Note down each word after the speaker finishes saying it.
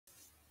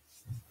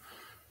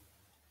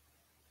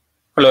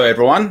Hello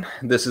everyone,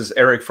 this is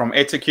Eric from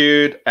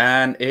Etiquette,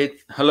 and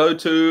hello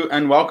to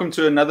and welcome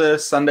to another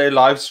Sunday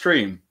live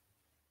stream.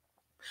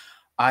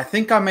 I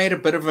think I made a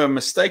bit of a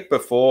mistake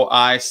before.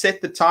 I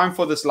set the time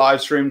for this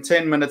live stream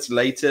 10 minutes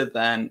later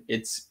than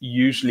it's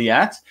usually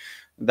at.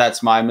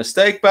 That's my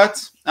mistake,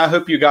 but I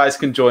hope you guys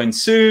can join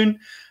soon.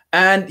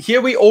 And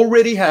here we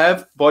already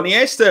have Bonnie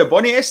Esther.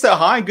 Bonnie Esther,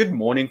 hi, good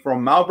morning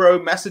from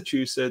Marlborough,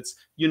 Massachusetts,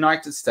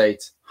 United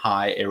States.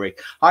 Hi,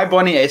 Eric. Hi,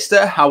 Bonnie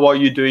Esther. How are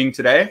you doing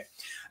today?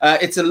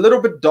 It's a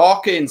little bit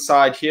darker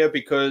inside here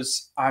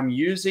because I'm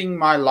using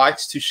my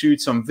lights to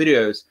shoot some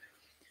videos.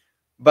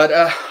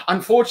 But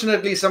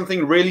unfortunately,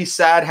 something really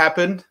sad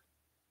happened.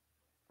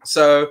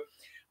 So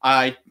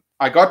I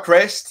got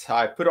dressed.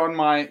 I put on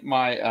my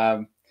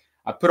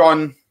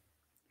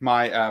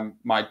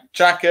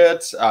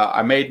jacket.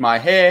 I made my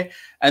hair,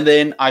 and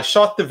then I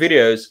shot the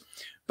videos.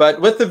 But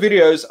with the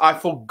videos, I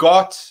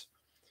forgot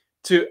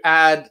to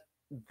add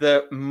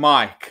the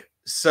mic.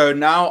 So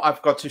now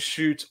I've got to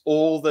shoot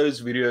all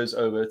those videos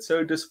over. It's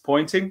so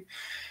disappointing.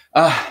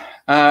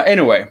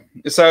 Anyway,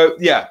 so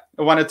yeah,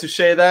 I wanted to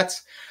share that.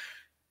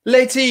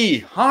 Letty,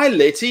 hi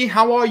Letty,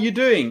 how are you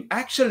doing?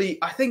 Actually,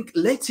 I think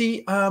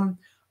Letty,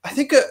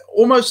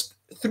 almost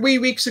 3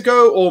 weeks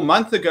ago or a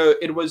month ago,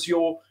 it was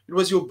your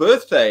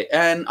birthday,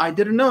 and I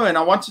didn't know, and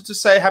I wanted to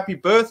say happy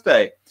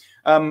birthday.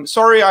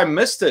 Sorry, I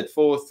missed it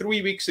for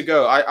 3 weeks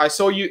ago. I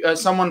saw you.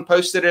 Someone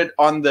posted it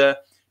on the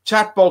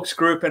chat box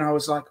group, and I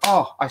was like,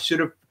 oh, I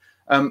should have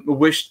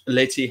wished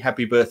Letty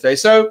happy birthday.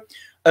 So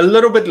a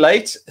little bit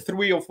late,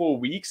 3 or 4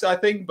 weeks, I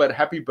think, but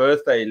happy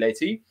birthday,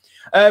 Letty.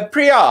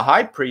 Priya,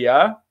 hi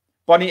Priya.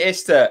 Bonnie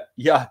Esther,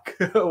 yuck.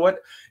 What?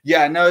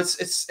 Yeah, no,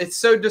 it's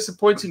so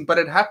disappointing, but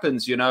it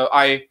happens, you know.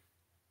 I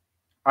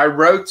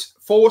wrote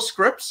 4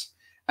 scripts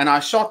and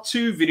I shot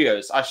 2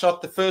 videos. I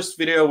shot the first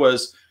video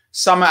was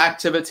summer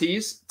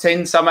activities,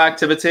 10 summer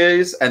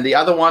activities, and the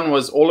other one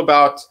was all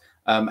about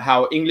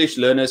how English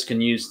learners can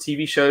use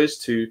TV shows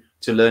to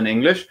learn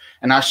English.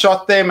 And I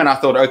shot them and I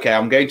thought, okay,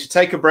 I'm going to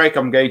take a break.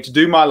 I'm going to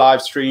do my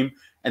live stream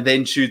and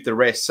then shoot the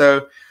rest.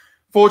 So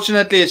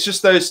fortunately, it's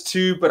just those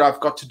 2, but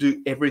I've got to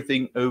do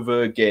everything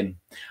over again.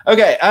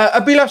 Okay,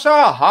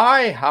 Abhilasha,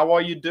 hi, how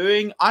are you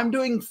doing? I'm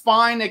doing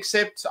fine,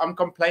 except I'm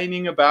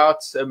complaining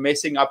about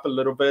messing up a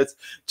little bit.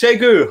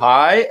 Chegu,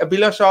 hi.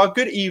 Abhilasha,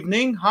 good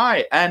evening.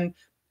 Hi. And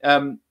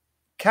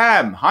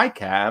Cam, hi,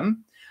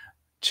 Cam.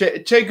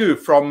 Chegu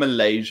from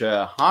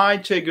Malaysia. Hi,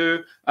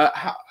 Chegu.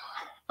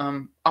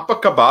 Apa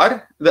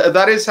kabar?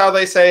 That is how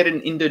they say it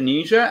in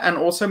Indonesia and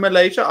also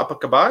Malaysia. Apa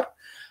kabar?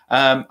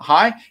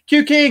 Hi,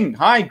 Q King.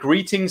 Hi,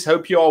 greetings.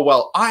 Hope you are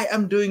well. I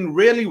am doing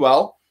really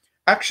well.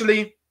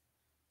 Actually,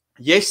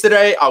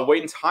 yesterday I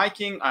went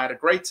hiking. I had a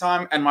great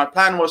time, and my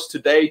plan was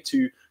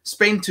to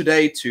spend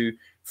today to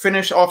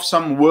finish off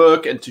some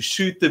work and to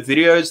shoot the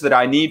videos that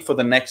I need for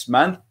the next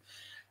month.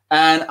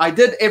 And I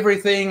did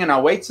everything, and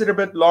I waited a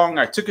bit long.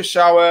 I took a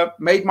shower,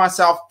 made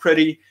myself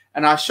pretty,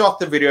 and I shot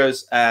the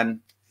videos, and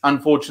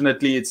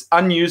unfortunately, it's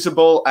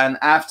unusable. And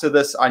after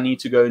this, I need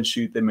to go and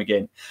shoot them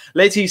again.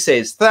 Letty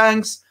says,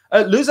 thanks.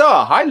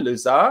 Luza, hi,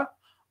 Luza.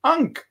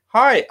 Unk,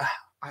 hi.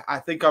 I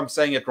think I'm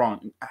saying it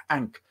wrong.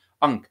 Unk.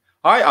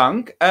 Hi,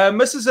 Unk.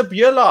 Mrs.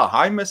 Abiola.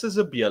 Hi,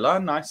 Mrs.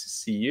 Abiola. Nice to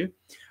see you.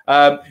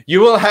 You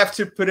will have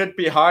to put it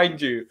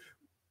behind you.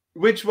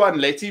 Which one,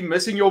 Letty?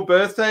 Missing your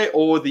birthday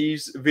or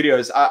these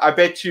videos? I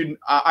bet you,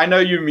 I know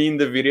you mean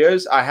the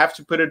videos. I have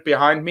to put it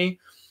behind me.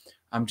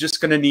 I'm just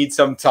going to need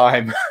some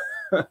time.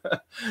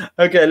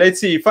 Okay,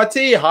 let's see.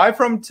 Fatih, hi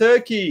from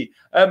Turkey.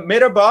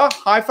 Merhaba,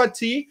 hi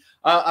Fatih.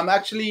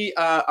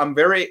 I'm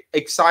very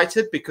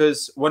excited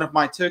because one of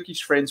my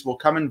Turkish friends will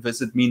come and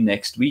visit me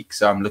next week.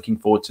 So I'm looking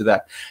forward to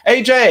that.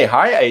 AJ,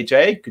 hi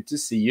AJ. Good to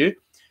see you.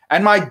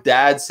 And my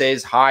dad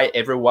says, hi,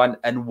 everyone,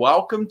 and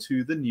welcome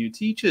to the new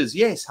teachers.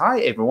 Yes,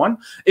 hi, everyone.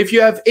 If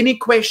you have any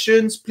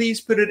questions,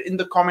 please put it in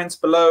the comments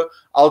below.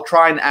 I'll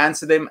try and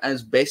answer them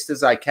as best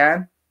as I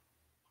can.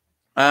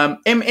 M.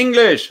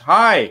 English,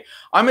 hi.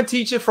 I'm a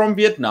teacher from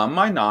Vietnam.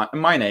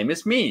 My name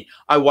is Me.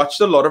 I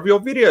watched a lot of your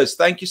videos.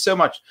 Thank you so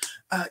much.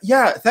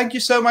 Yeah, thank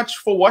you so much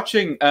for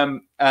watching,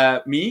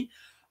 Me.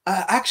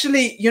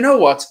 Actually, you know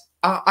what?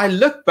 I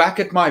look back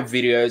at my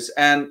videos,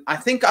 and I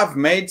think I've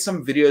made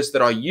some videos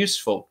that are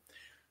useful.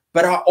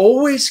 But I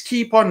always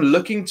keep on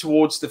looking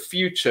towards the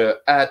future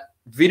at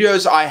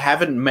videos I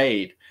haven't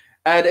made.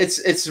 And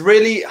it's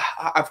really,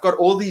 I've got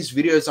all these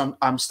videos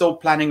I'm still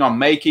planning on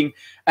making.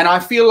 And I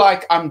feel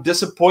like I'm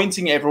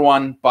disappointing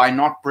everyone by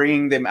not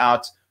bringing them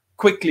out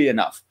quickly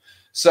enough.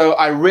 So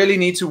I really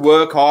need to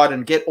work hard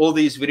and get all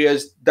these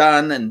videos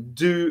done and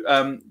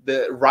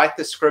write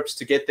the scripts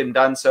to get them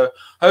done. So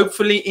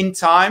hopefully in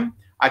time,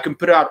 I can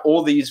put out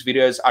all these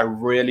videos I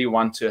really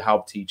want to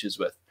help teachers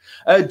with.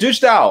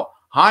 Dushdao,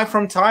 hi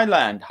from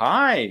Thailand.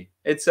 Hi,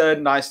 it's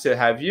nice to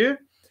have you.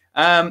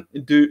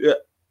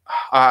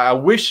 I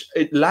wish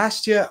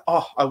last year,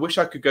 I wish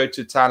I could go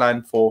to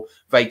Thailand for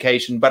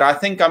vacation, but I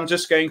think I'm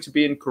just going to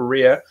be in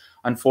Korea.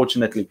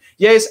 unfortunately.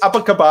 Yes,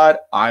 Apakabar,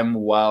 I'm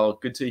well.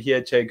 Good to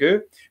hear,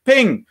 Chegu.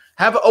 Ping,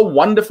 have a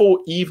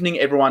wonderful evening,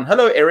 everyone.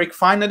 Hello, Eric.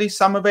 Finally,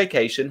 summer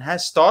vacation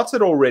has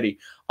started already.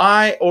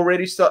 I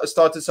already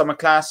started summer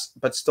class,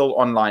 but still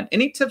online.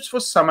 Any tips for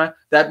summer?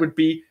 That would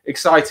be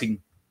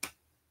exciting.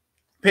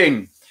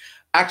 Ping.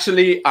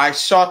 Actually, I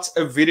shot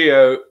a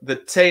video, the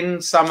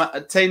 10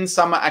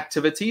 summer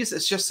activities.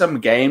 It's just some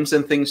games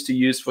and things to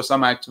use for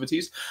summer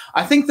activities.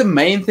 I think the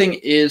main thing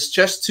is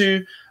just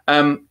to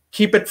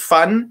keep it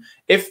fun.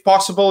 If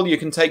possible, you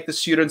can take the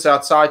students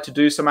outside to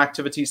do some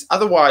activities.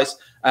 Otherwise,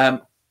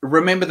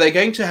 remember, they're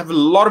going to have a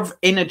lot of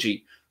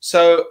energy.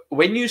 So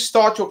when you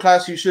start your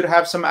class, you should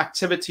have some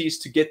activities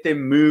to get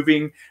them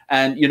moving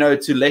and, you know,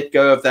 to let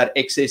go of that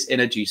excess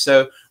energy.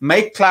 So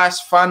make class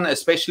fun,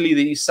 especially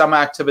these summer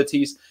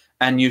activities,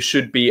 and you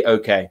should be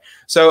okay.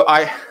 So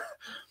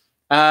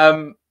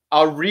I'll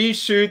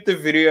reshoot the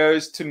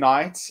videos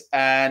tonight,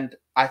 and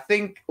I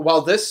think,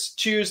 well, this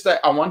Tuesday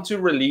I want to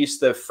release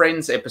the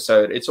Friends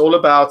episode. It's all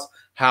about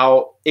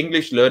how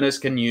English learners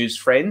can use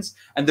Friends,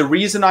 and the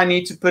reason I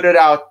need to put it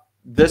out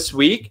this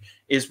week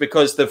is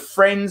because the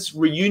Friends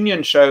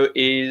reunion show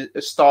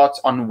starts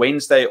on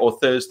Wednesday or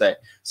Thursday.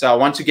 So I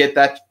want to get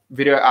that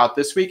video out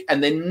this week,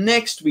 and then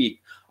next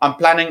week I'm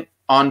planning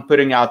on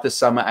putting out the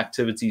summer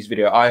activities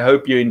video. I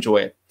hope you enjoy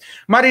it.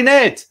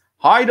 Marinette,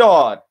 hi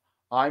Dad.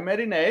 Hi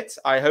Marinette,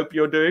 I hope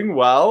you're doing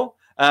well.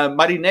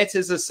 Marinette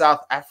is a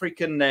South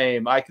African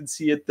name. I can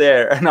see it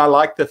there, and I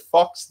like the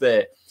fox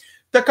there.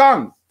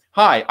 Takang,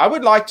 hi, I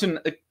would like to,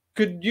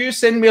 could you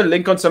send me a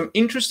link on some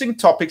interesting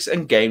topics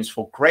and games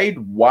for grade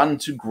 1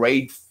 to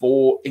grade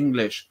 4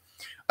 English?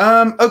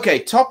 Okay,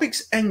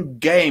 topics and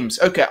games.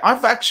 Okay,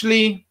 I've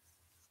actually,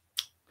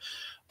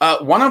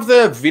 one of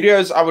the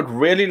videos I would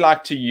really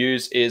like to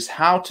use is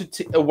how to,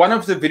 one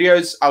of the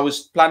videos I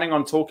was planning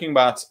on talking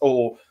about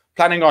or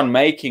planning on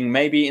making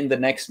maybe in the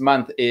next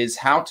month is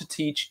how to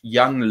teach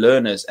young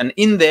learners. And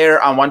in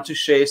there, I want to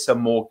share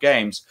some more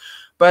games.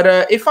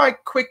 But if I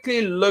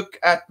quickly look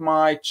at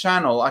my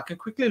channel, I can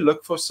quickly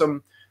look for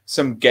some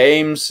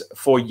games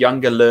for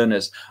younger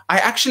learners.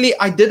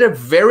 I did a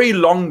very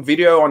long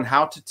video on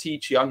how to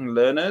teach young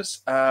learners.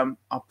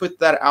 I'll put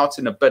that out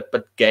in a bit,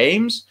 but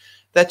games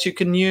that you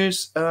can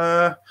use.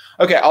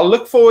 Okay, I'll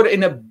look forward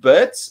in a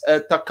bit,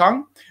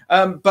 Takang.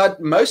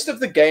 But most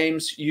of the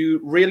games, you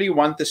really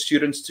want the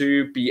students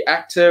to be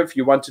active.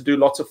 You want to do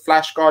lots of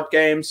flashcard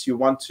games. You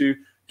want to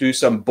do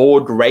some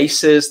board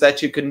races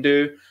that you can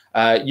do.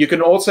 You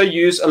can also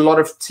use a lot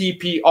of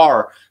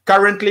TPR.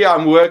 Currently,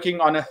 I'm working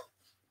on a,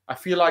 I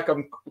feel like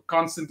I'm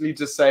constantly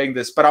just saying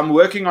this, but I'm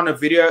working on a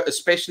video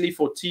especially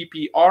for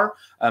TPR.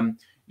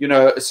 You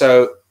know,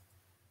 so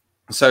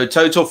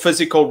total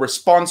physical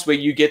response, where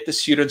you get the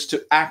students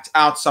to act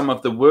out some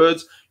of the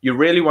words. You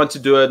really want to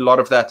do a lot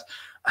of that.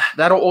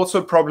 That'll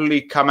also probably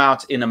come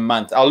out in a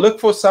month. I'll look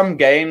for some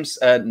games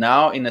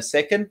now in a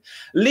second.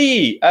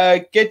 Lee,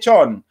 get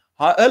on.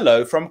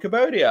 Hello from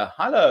Cambodia.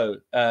 Hello.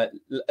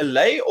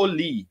 Lei or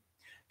Lee?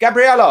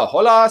 Gabriela,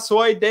 hola,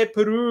 soy de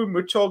Peru,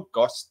 mucho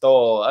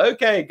gusto.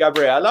 Okay,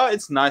 Gabriela,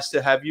 it's nice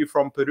to have you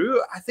from Peru.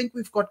 I think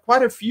we've got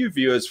quite a few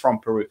viewers from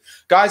Peru.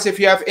 Guys, if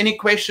you have any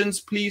questions,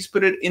 please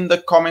put it in the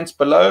comments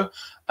below.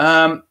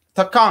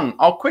 Takang,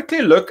 I'll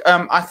quickly look.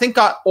 I think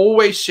I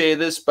always share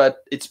this,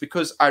 but it's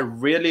because I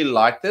really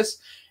like this.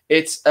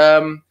 It's,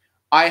 I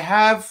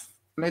have,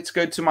 let's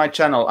go to my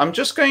channel. I'm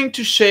just going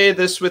to share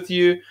this with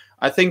you.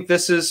 I think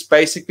this is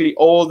basically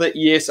all the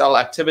ESL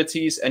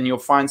activities, and you'll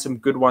find some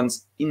good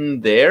ones in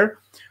there.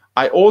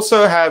 I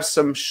also have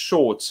some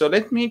shorts. So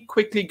let me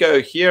quickly go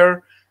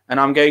here, and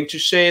I'm going to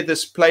share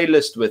this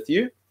playlist with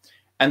you.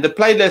 And the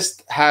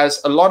playlist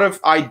has a lot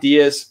of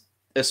ideas,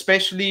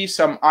 especially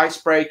some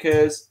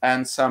icebreakers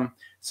and some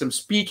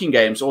speaking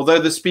games, although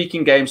the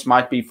speaking games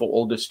might be for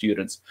older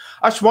students.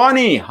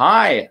 Ashwani,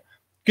 hi.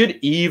 Good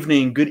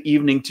evening. Good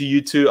evening to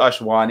you too,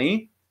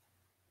 Ashwani.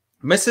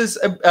 Mrs.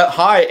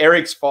 Hi,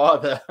 Eric's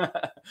father.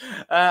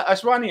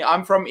 Ashwani,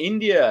 I'm from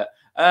India.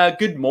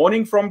 Good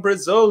morning from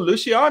Brazil,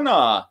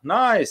 Luciana.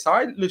 Nice.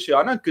 Hi,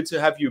 Luciana. Good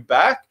to have you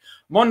back.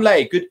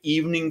 Monlay, good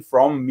evening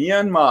from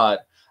Myanmar.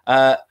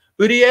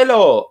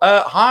 Urielo,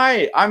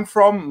 hi, I'm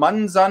from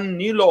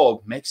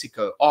Manzanillo,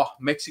 Mexico. Oh,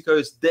 Mexico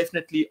is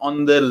definitely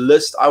on the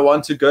list I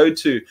want to go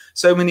to.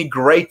 So many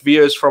great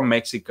viewers from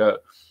Mexico.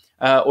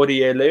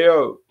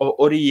 Aurelio,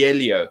 got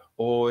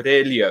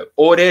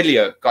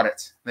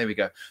it. There we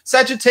go.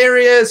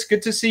 Sagittarius,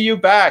 good to see you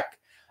back.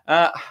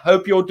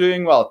 Hope you're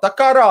doing well.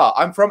 Takara,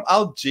 I'm from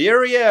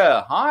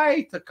Algeria.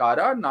 Hi,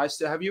 Takara, nice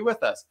to have you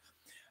with us.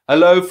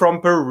 Hello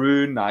from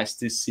Peru, nice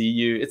to see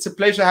you. It's a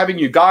pleasure having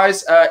you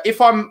guys. If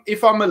I look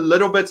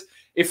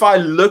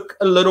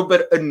a little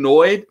bit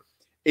annoyed,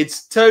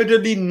 it's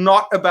totally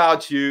not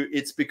about you.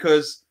 It's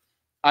because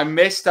I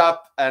messed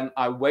up and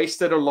I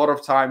wasted a lot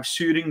of time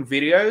shooting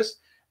videos,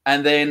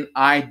 and then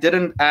I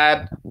didn't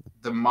add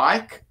the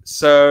mic,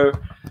 so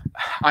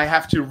I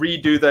have to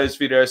redo those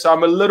videos. So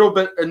I'm a little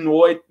bit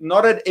annoyed,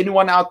 not at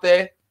anyone out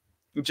there.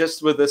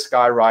 just with this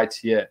guy right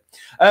here.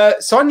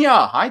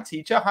 Sonia, hi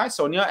teacher, hi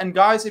Sonia. And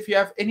guys, if you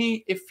have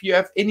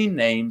any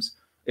names,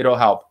 it'll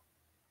help.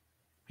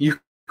 You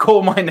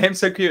call my name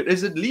so cute.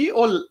 Is it Lee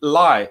or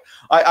Lai?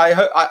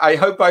 I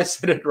hope I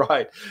said it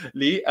right,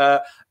 Lee.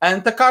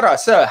 And Takara,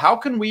 sir, how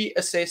can we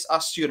assess our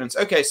students?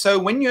 Okay, so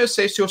when you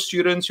assess your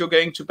students, you're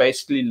going to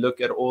basically look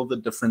at all the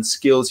different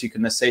skills you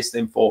can assess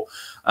them for.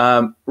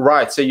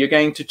 Right, so you're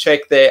going to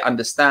check their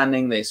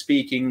understanding, their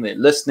speaking, their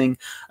listening.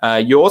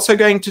 You're also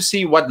going to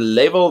see what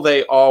level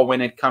they are when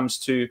it comes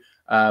to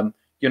or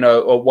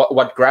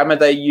what grammar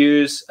they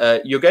use.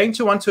 You're going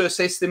to want to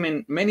assess them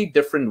in many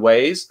different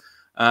ways.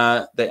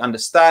 Their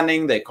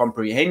understanding, their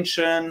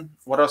comprehension.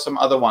 What are some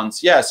other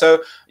ones? Yeah,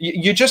 so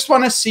you just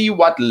want to see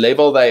what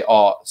level they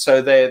are.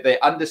 So their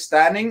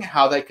understanding,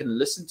 how they can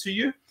listen to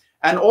you.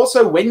 And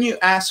also when you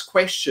ask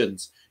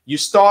questions, you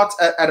start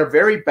at a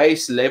very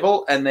base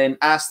level and then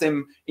ask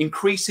them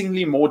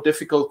increasingly more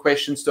difficult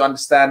questions to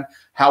understand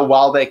how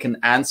well they can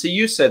answer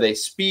you. So they're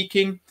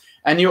speaking.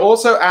 And you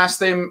also ask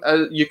them,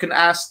 you can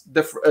ask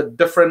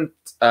different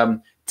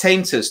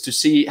tenses to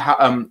see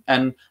how,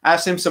 and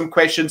ask them some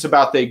questions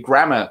about their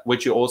grammar,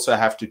 which you also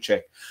have to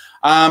check.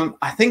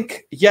 I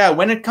think, yeah,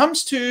 when it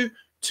comes to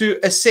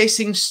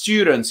assessing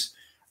students,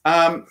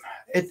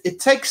 it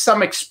takes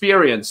some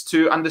experience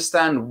to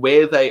understand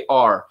where they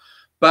are.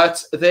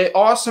 But there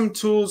are some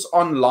tools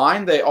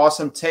online. There are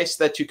some tests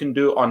that you can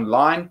do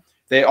online.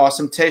 There are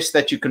some tests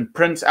that you can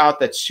print out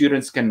that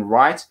students can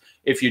write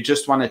if you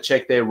just want to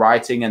check their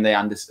writing and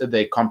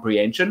their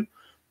comprehension.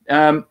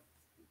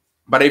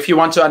 But if you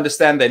want to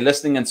understand their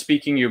listening and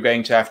speaking, you're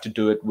going to have to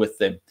do it with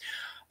them.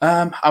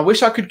 I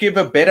wish I could give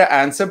a better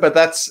answer, but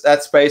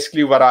that's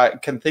basically what I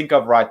can think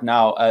of right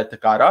now,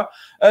 Takara.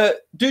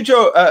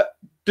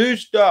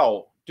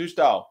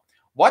 Dujdal,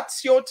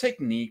 what's your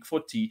technique for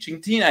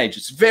teaching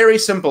teenagers? Very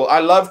simple. I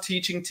love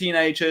teaching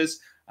teenagers.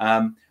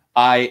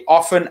 I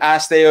often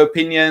ask their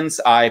opinions.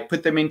 I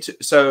put them into,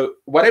 so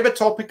whatever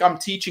topic I'm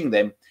teaching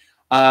them,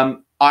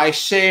 I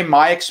share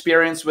my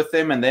experience with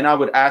them, and then I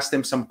would ask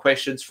them some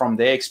questions from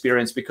their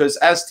experience, because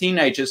as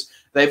teenagers,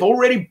 they've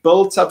already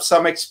built up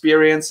some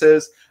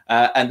experiences,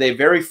 and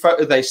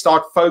they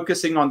start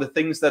focusing on the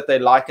things that they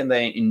like and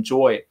they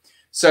enjoy.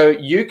 So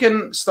you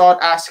can start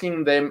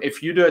asking them,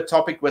 if you do a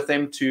topic with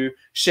them, to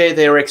share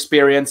their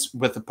experience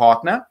with the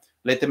partner.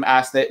 Let them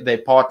ask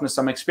their partner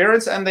some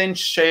experience and then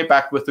share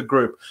back with the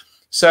group.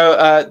 So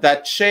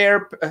that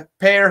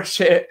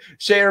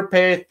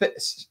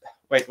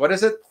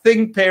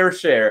think, pair,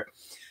 share.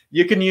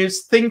 You can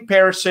use think,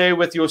 pair, share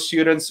with your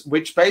students,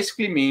 which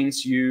basically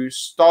means you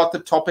start the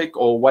topic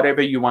or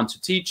whatever you want to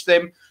teach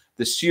them.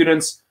 The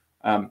students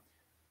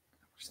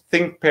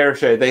think, pair,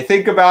 share. They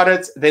think about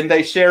it, then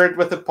they share it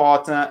with the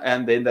partner,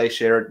 and then they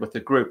share it with the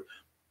group.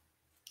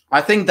 I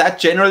think that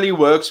generally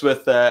works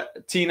with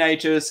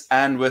teenagers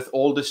and with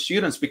older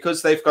students,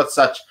 because they've got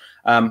such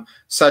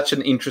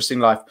an interesting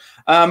life.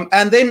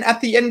 And then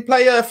at the end,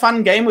 play a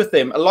fun game with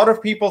them. A lot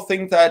of people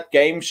think that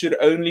games should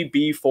only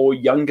be for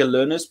younger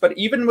learners, but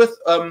even with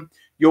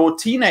your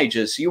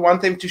teenagers, you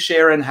want them to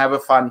share and have a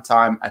fun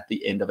time at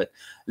the end of it.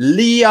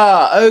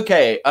 Leah,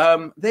 okay,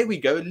 there we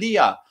go,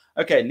 Leah.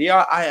 Okay,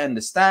 Leah, I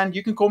understand.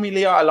 You can call me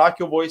Leah. I like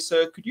your voice,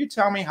 sir. Could you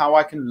tell me how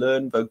I can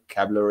learn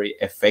vocabulary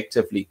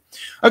effectively?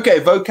 Okay,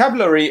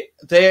 vocabulary,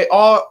 there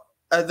are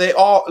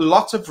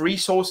lots of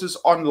resources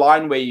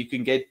online where you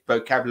can get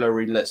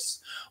vocabulary lists.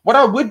 What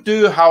I would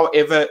do,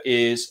 however,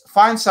 is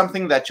find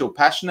something that you're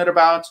passionate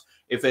about.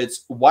 If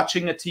it's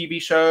watching a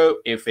TV show,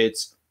 if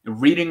it's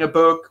reading a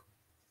book,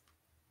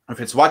 if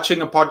it's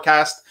watching a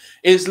podcast,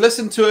 is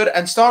listen to it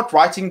and start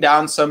writing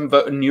down some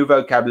new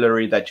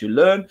vocabulary that you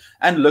learn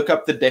and look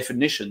up the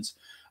definitions.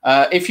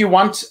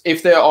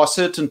 If there are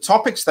certain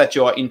topics that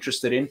you are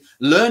interested in,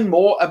 learn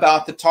more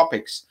about the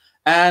topics.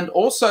 And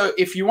also,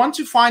 if you want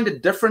to find a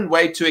different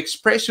way to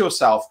express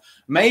yourself,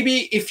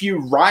 maybe if you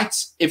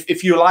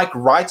like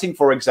writing,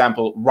 for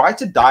example,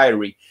 write a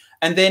diary.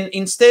 And then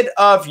instead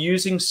of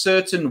using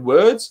certain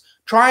words,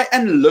 try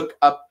and look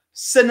up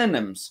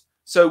synonyms.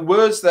 So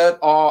words that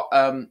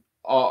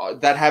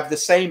that have the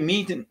same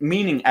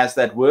meaning as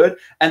that word,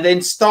 and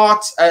then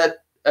start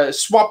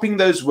swapping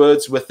those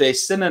words with their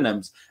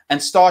synonyms and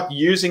start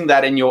using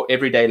that in your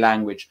everyday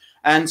language.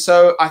 And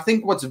so I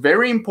think what's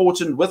very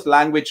important with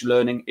language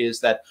learning is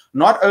that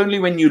not only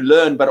when you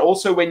learn, but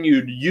also when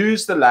you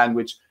use the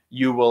language,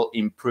 you will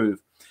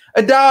improve.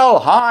 Adele,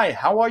 hi,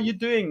 how are you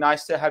doing?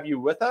 Nice to have you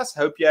with us.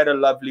 Hope you had a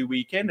lovely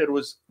weekend. It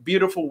was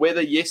beautiful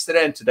weather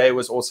yesterday, and today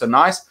was also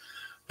nice.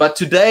 But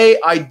today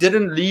I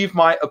didn't leave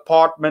my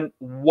apartment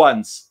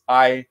once.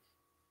 I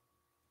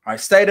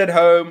stayed at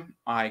home,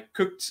 I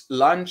cooked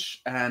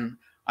lunch, and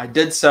I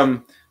did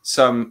some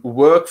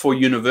work for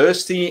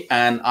university,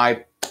 and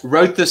I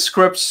wrote the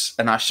scripts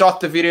and I shot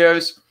the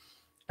videos,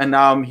 and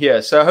now I'm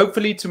here. So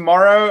hopefully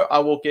tomorrow I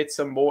will get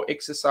some more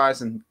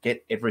exercise and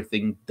get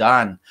everything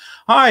done.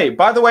 Hi,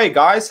 by the way,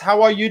 guys,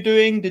 how are you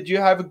doing? Did you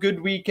have a good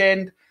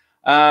weekend?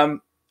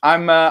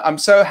 I'm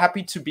so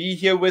happy to be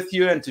here with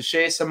you and to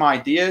share some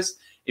ideas.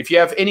 If you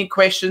have any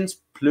questions,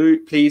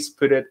 please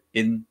put it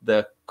in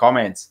the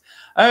comments.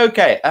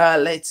 Okay,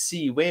 let's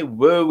see. Where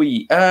were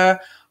we? Hiya,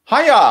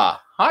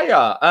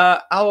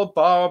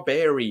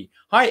 Al-Barbary.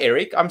 Hi,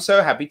 Eric. I'm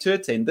so happy to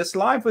attend this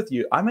live with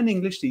you. I'm an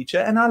English teacher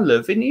and I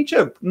live in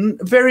Egypt.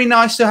 Very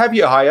nice to have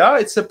you, Hiya.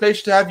 It's a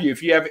pleasure to have you.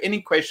 If you have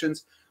any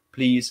questions,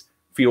 please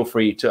feel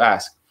free to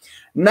ask.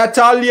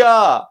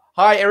 Natalia.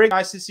 Hi, Eric.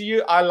 Nice to see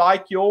you. I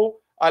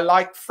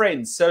like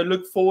Friends, so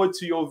look forward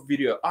to your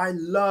video. I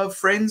love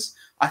Friends.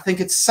 I think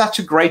it's such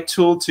a great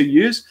tool to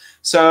use.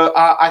 So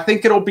I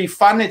think it'll be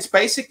fun. It's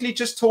basically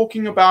just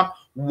talking about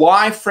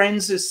why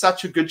Friends is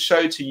such a good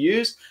show to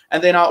use.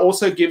 And then I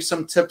also give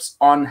some tips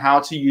on how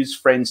to use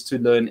Friends to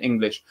learn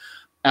English.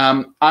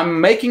 I'm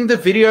making the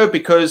video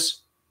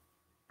because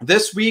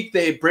this week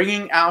they're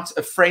bringing out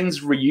a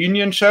Friends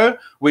reunion show,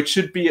 which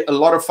should be a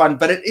lot of fun.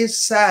 But it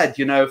is sad,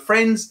 you know,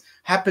 Friends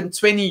happened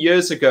 20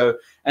 years ago.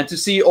 And to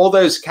see all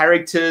those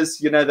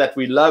characters, you know, that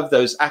we love,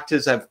 those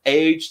actors have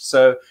aged.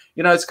 So,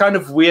 you know, it's kind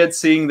of weird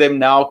seeing them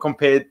now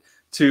compared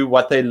to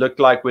what they looked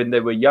like when they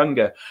were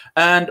younger.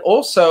 And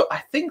also, I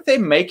think they're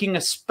making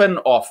a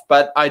spin-off,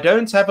 but I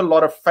don't have a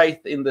lot of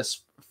faith in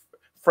this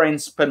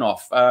Friends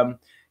spin-off.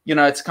 You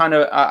know, it's kind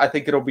of, I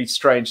think it'll be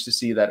strange to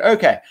see that.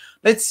 Okay,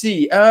 let's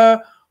see.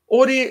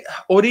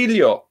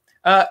 Aurelio,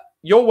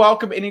 you're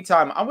welcome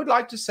anytime. I would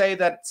like to say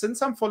that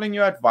since I'm following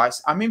your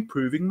advice, I'm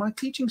improving my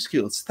teaching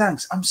skills.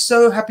 Thanks. I'm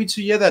so happy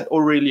to hear that,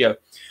 Aurelio.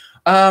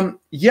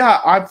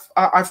 Yeah,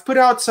 I've put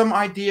out some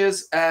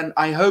ideas and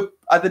I hope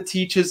other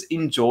teachers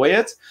enjoy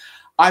it.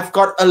 I've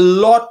got a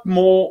lot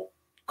more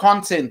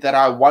content that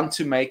I want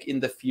to make in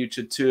the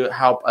future to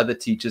help other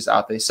teachers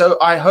out there. So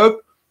I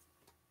hope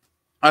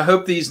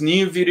these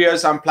new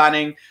videos I'm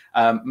planning,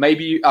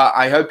 maybe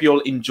I hope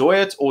you'll enjoy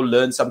it or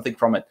learn something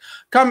from it.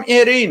 Come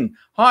Erin.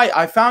 Hi,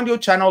 I found your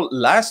channel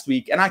last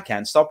week and I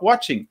can't stop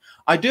watching.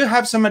 I do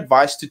have some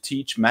advice to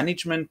teach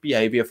management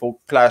behavior for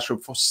classroom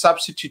for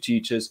substitute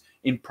teachers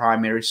in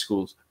primary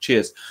schools.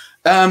 Cheers.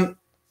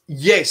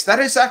 Yes, that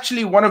is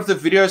actually one of the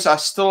videos I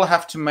still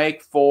have to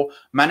make for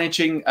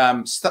managing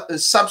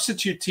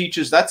substitute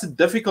teachers. That's a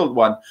difficult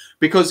one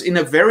because in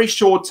a very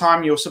short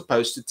time, you're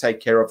supposed to take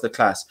care of the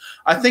class.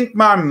 I think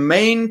my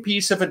main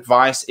piece of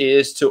advice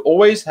is to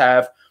always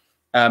have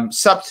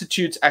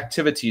substitute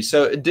activities,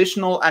 so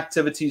additional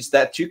activities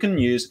that you can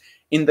use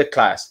in the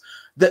class.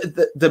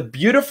 The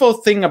beautiful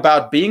thing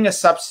about being a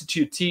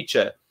substitute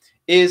teacher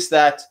is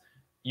that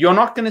you're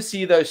not going to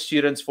see those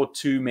students for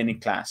too many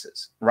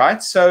classes,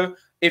 right? So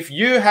if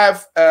you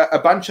have a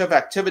bunch of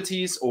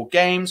activities or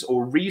games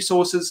or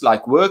resources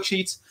like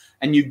worksheets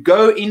and you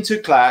go into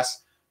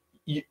class,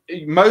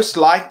 most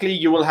likely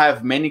you will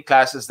have many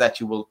classes that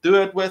you will do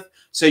it with,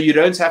 so you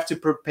don't have to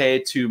prepare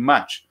too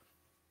much.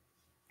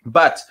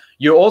 But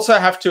you also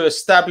have to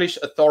establish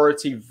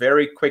authority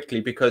very quickly,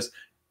 because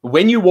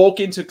when you walk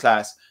into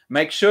class,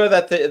 make sure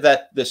that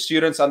the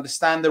students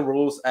understand the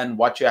rules and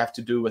what you have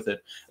to do with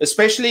it.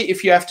 Especially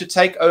if you have to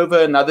take over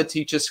another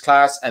teacher's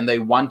class and they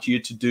want you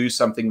to do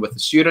something with the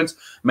students,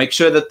 make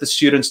sure that the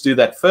students do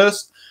that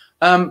first.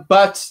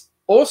 But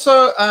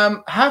also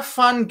have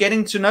fun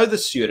getting to know the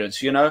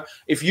students. You know,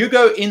 if you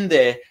go in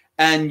there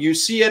and you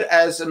see it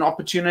as an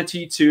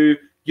opportunity to,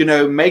 you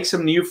know, make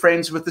some new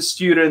friends with the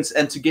students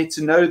and to get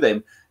to know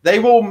them, they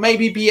will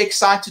maybe be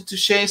excited to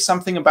share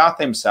something about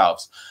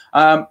themselves.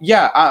 But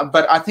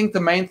I think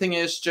the main thing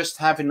is just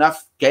have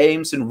enough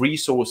games and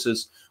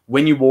resources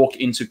when you walk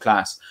into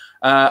class.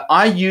 When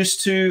I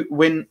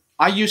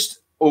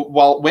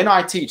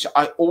teach,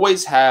 I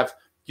always have,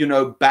 you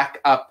know,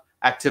 backup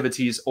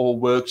activities or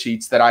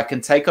worksheets that I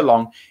can take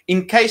along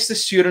in case the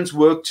students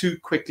work too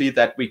quickly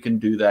that we can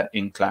do that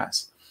in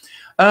class.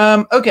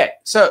 Okay,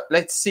 so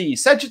let's see.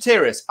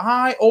 Sagittarius,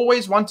 I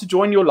always want to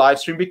join your live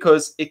stream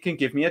because it can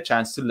give me a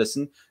chance to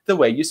listen the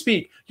way you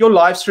speak. Your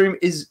live stream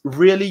is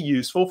really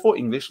useful for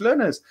English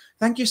learners.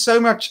 Thank you so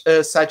much,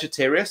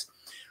 Sagittarius.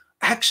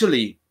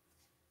 Actually,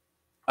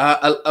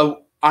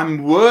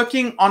 I'm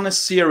working on a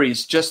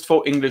series just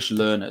for English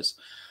learners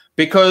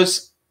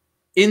because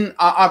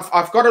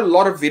I've got a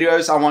lot of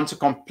videos I want to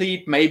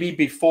complete maybe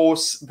before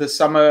the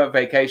summer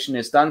vacation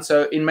is done.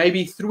 So in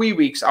maybe 3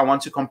 weeks, I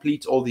want to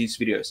complete all these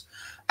videos.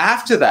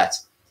 After that,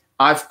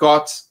 I've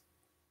got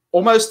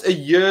almost a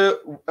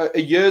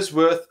year's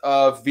worth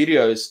of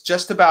videos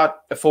just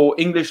about for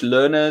English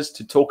learners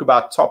to talk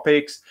about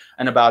topics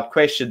and about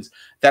questions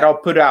that I'll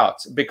put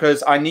out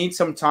because I need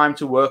some time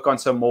to work on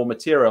some more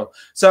material.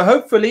 So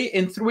hopefully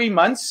in 3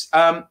 months,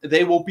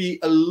 there will be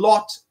a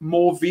lot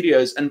more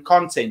videos and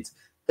content,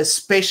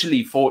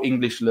 especially for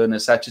English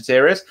learners,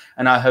 Sagittarius,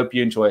 and I hope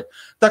you enjoy it.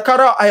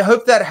 Takara, I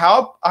hope that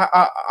helped.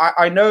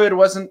 I know it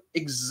wasn't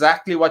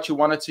exactly what you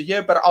wanted to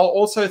hear, but I'll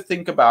also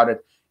think about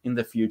it in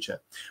the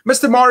future.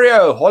 Mr.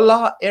 Mario,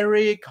 hola,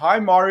 Eric. Hi,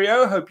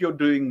 Mario. Hope you're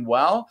doing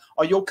well.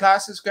 Are your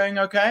classes going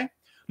okay?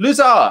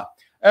 Luza,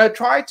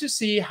 try to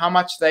see how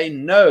much they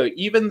know.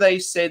 Even they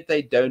said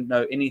they don't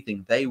know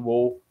anything. They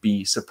will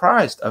be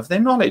surprised of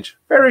their knowledge.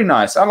 Very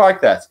nice. I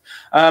like that.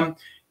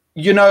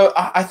 You know,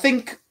 I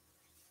think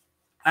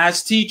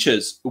as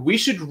teachers, we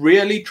should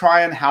really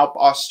try and help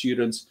our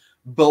students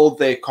build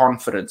their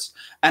confidence.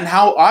 And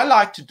how I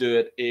like to do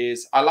it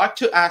is I like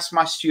to ask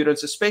my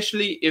students,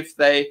 especially if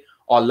they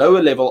are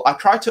lower level, I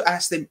try to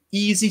ask them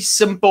easy,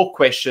 simple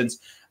questions.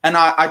 And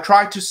I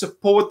try to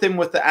support them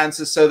with the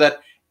answers so that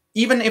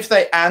even if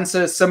they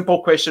answer a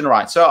simple question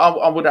right. So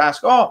I would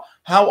ask, oh,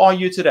 how are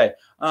you today?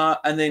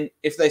 And then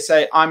if they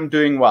say, I'm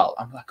doing well,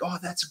 I'm like, oh,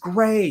 that's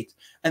great.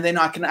 And then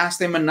I can ask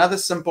them another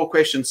simple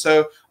question.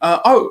 So,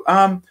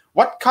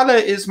 what color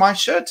is my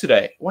shirt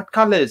today? What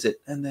color is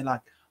it? And they're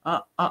like,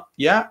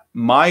 yeah,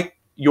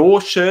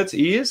 your shirt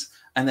is.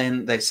 And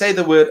then they say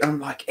the word, and I'm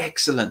like,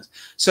 excellent.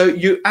 So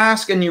you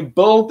ask and you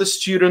build the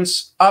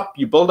students up,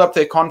 you build up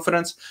their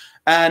confidence,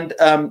 and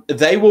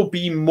they will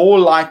be more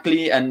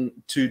likely and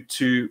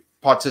to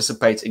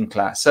participate in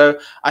class. So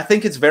I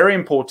think it's very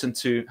important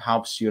to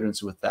help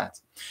students with that.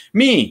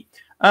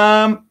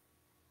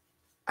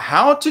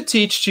 How to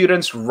teach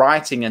students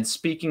writing and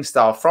speaking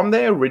style from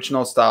their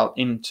original style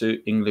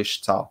into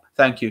English style.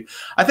 Thank you.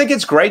 I think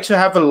it's great to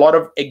have a lot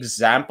of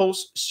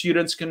examples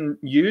students can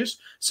use.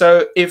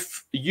 So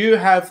if you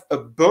have a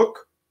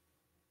book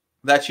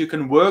that you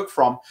can work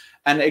from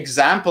and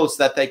examples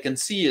that they can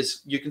see,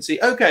 is you can see,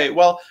 okay,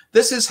 well,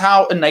 this is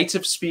how a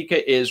native speaker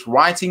is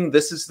writing.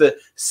 This is the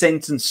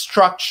sentence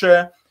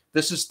structure.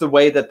 This is the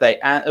way that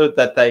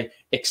they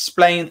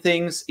explain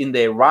things in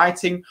their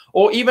writing,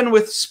 or even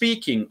with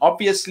speaking.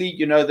 Obviously,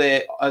 you know,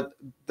 there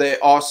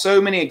are so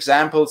many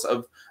examples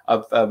of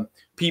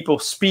people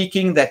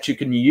speaking that you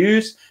can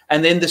use,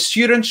 and then the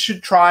students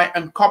should try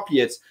and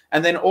copy it,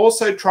 and then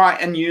also try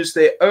and use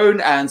their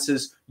own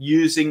answers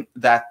using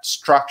that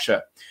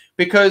structure.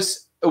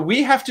 Because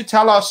we have to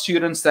tell our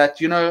students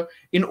that, you know,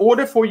 in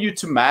order for you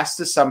to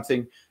master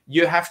something,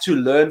 you have to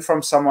learn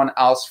from someone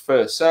else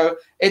first. So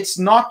it's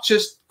not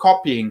just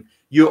copying.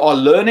 You are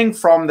learning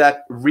from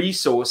that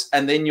resource,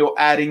 and then you're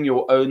adding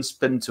your own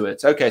spin to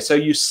it. Okay, so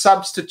you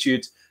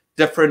substitute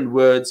different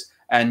words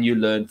and you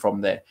learn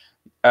from there.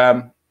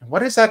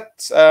 What is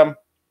that?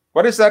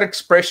 What is that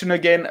expression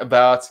again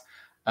about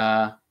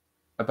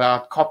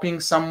copying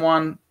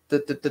someone?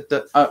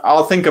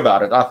 I'll think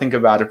about it. I'll think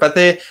about it. But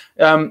there,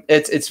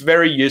 it's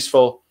very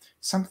useful.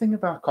 Something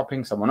about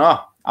copying someone.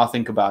 Oh, I'll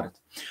think about it.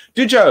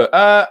 Dujo,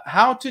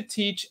 how to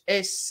teach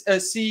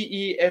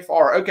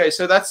CEFR. Okay,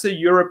 so that's the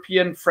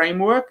European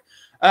framework.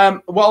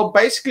 Well,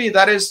 basically,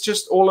 that is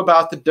just all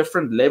about the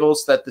different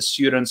levels that the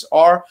students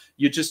are.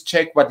 You just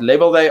check what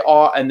level they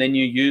are, and then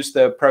you use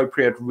the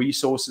appropriate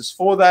resources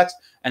for that,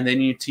 and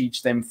then you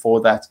teach them for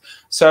that.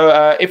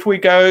 So if we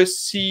go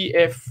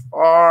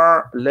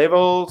CFR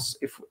levels,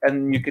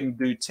 and you can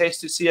do tests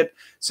to see it.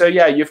 So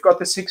yeah, you've got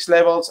the 6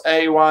 levels,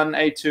 A1,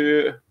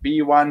 A2,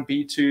 B1,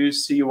 B2,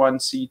 C1,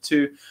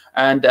 C2.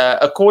 And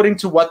according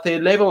to what their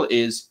level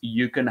is,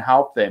 you can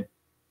help them.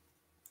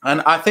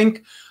 And I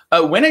think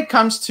when it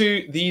comes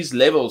to these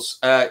levels,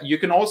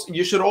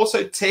 you should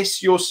also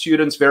test your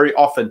students very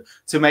often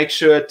to make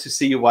sure to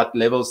see what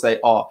levels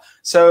they are.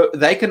 So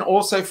they can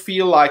also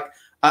feel like,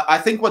 I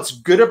think what's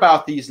good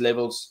about these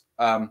levels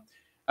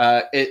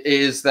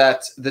is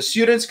that the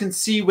students can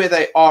see where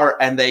they are,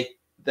 and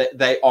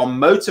they are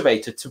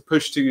motivated to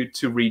push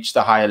to reach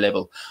the higher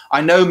level.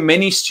 I know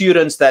many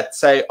students that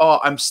say, oh,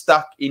 I'm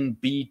stuck in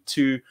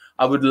B2.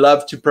 I would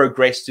love to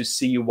progress to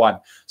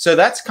C1. So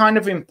that's kind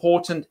of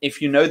important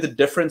if you know the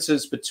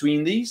differences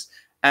between these,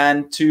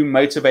 and to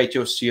motivate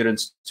your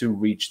students to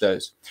reach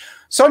those.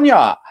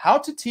 Sonia, how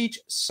to teach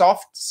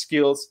soft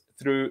skills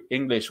through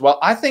English? Well,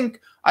 I think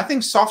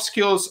soft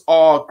skills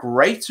are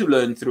great to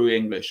learn through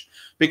English,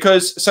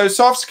 because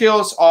soft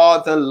skills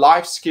are the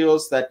life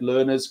skills that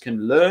learners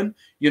can learn.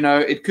 You know,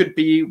 it could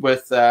be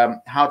with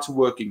how to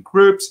work in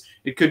groups.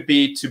 It could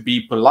be to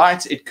be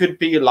polite. It could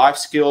be life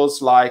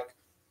skills like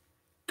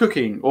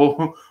cooking,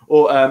 or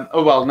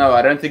oh well, no,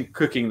 I don't think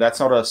cooking, that's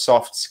not a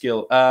soft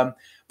skill.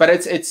 But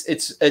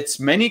it's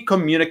many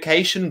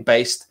communication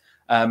based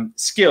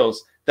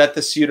skills that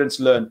the students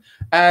learn.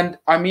 And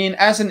I mean,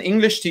 as an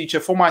English teacher,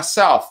 for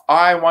myself,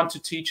 I want to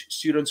teach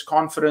students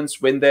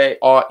confidence when they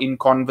are in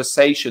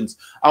conversations.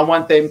 I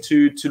want them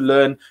to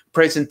learn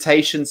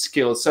presentation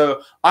skills.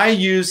 So I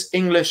use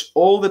English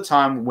all the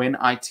time when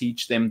I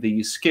teach them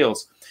these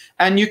skills.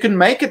 And you can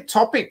make it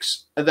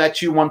topics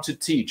that you want to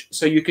teach.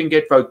 So you can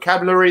get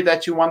vocabulary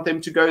that you want them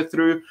to go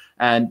through,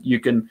 and you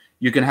can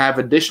have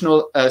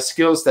additional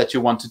skills that you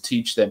want to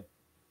teach them.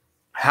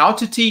 How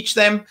to teach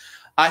them?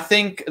 I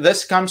think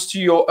this comes to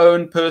your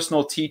own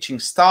personal teaching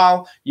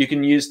style. You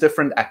can use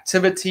different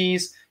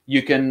activities.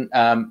 You can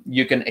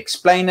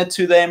explain it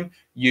to them.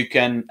 You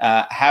can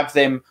have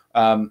them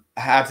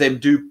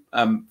do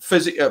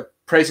physical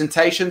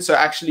presentations. So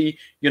actually,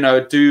 you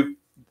know,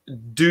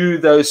 do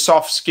those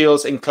soft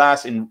skills in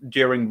class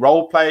during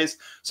role plays.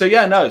 So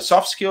yeah, no,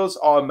 soft skills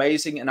are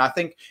amazing, and I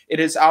think it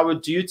is our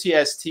duty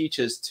as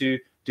teachers to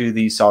do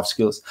these soft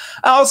skills.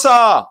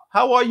 Elsa,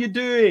 how are you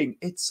doing?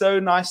 It's so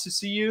nice to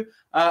see you.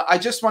 I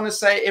just want to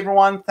say,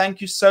 everyone,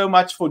 thank you so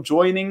much for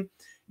joining.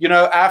 you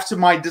know, after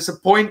my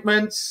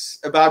disappointments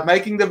about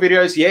making the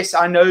videos, yes,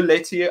 I know,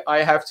 Letty,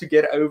 I have to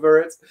get over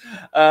it.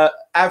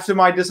 After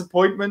my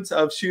disappointment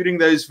of shooting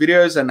those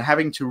videos and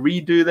having to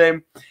redo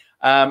them,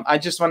 I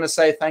just want to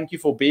say thank you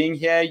for being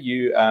here.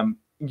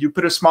 You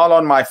put a smile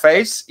on my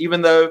face,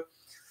 even though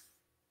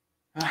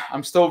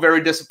I'm still very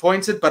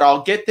disappointed, but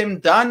I'll get them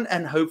done,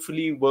 and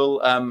hopefully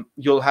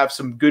you'll have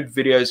some good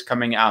videos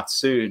coming out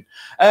soon.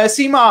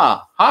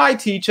 Seema, hi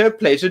teacher,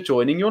 pleasure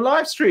joining your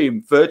live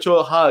stream.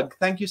 Virtual hug.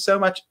 Thank you so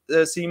much,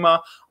 Seema.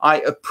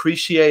 I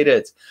appreciate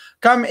it.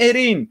 Come,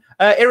 Erin.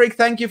 Eric,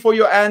 thank you for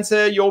your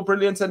answer. You're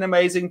brilliant and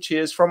amazing.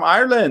 Cheers from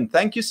Ireland.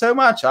 Thank you so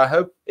much. I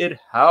hope it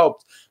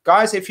helped.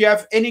 Guys, if you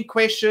have any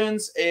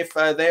questions, if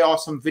there are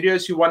some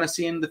videos you want to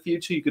see in the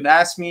future, you can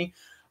ask me.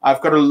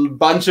 I've got a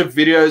bunch of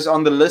videos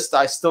on the list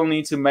I still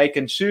need to make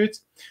and shoot.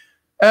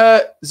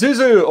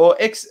 Zuzu or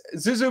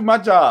Zuzu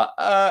Maja,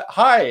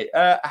 hi.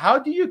 How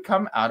do you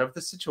come out of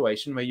the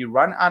situation where you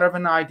run out of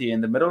an idea in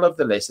the middle of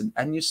the lesson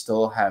and you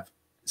still have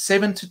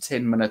 7 to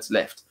 10 minutes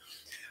left?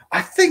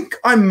 I think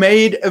I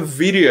made a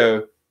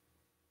video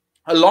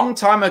a long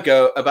time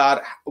ago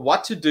about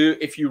what to do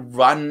if you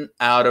run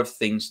out of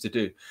things to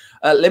do.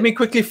 Let me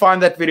quickly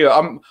find that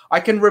video. I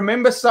can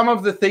remember some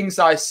of the things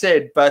I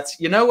said, but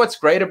you know what's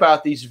great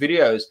about these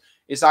videos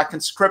is I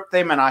can script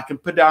them and I can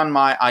put down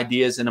my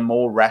ideas in a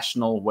more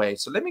rational way.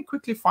 So let me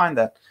quickly find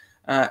that.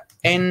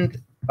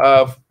 End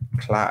of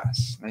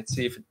class. Let's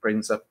see if it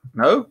brings up.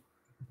 No,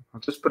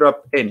 I'll just put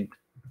up end.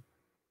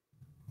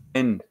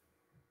 End.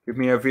 Give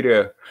me a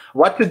video.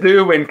 What to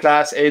do when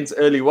class ends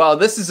early. Wow,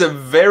 this is a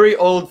very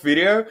old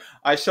video.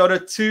 I shot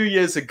it 2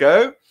 years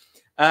ago.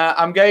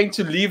 I'm going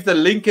to leave the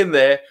link in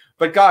there.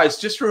 But guys,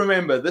 just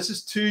remember, this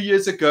is 2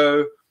 years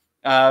ago.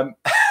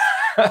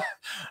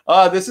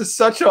 Oh, this is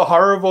such a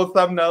horrible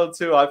thumbnail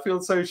too. I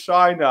feel so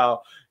shy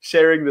now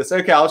sharing this.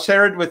 Okay, I'll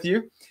share it with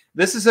you.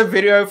 This is a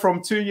video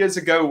from 2 years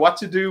ago. What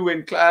to do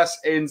when class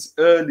ends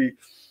early.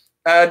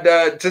 And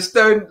just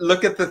don't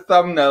look at the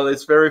thumbnail.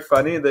 It's very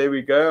funny. There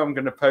we go. I'm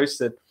going to post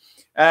it.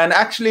 And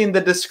actually in the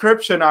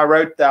description, I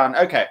wrote down,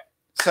 okay,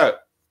 so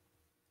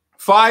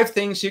 5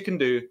 things you can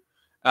do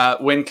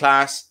when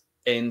class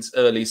ends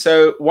early.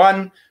 So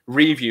 1,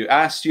 review.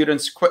 Ask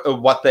students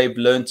what they've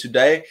learned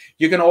today.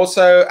 You can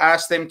also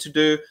ask them to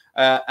do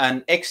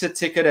an exit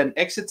ticket. An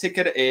exit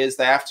ticket is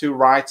they have to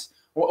write,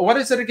 what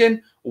is it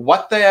again?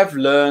 What they have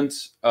learned,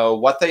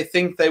 what they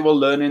think they will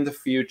learn in the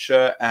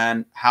future,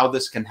 and how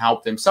this can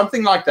help them.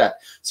 Something like that.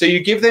 So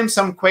you give them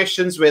some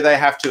questions where they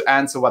have to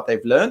answer what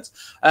they've learned.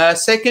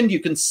 Second,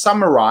 you can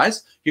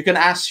summarize. You can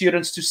ask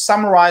students to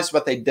summarize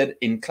what they did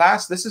in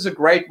class. This is a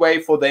great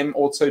way for them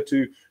also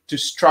to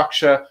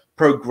structure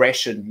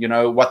progression. You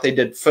know, what they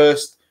did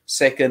first,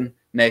 second,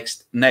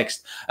 next.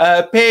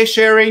 Pair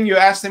sharing, you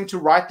ask them to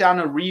write down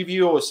a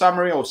review or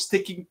summary or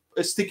sticky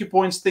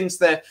points, things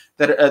that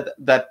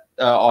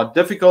are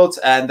difficult,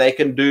 and they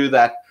can do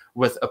that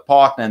with a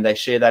partner, and they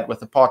share that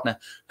with a partner.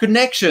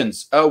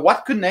 Connections.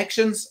 What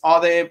connections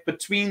are there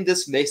between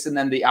this lesson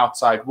and the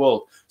outside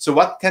world? So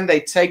what can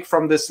they take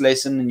from this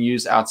lesson and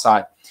use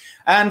outside?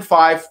 And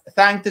 5,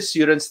 thank the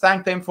students.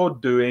 Thank them for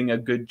doing a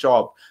good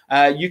job.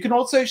 You can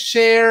also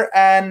share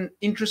an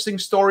interesting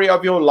story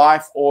of your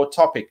life or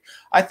topic.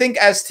 I think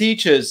as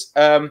teachers,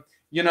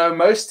 you know,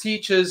 most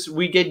teachers,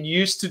 we get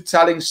used to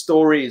telling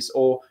stories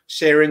or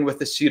sharing with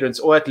the students,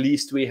 or at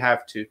least we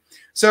have to.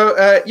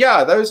 So,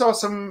 yeah, those are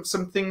some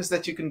things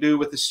that you can do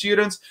with the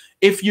students.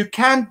 If you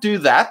can't do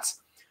that,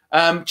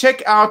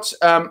 check out,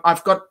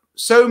 I've got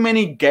so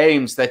many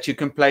games that you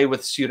can play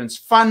with students.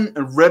 Fun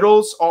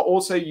riddles are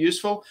also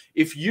useful.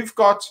 If you've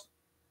got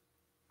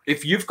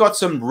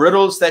some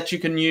riddles that you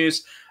can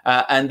use,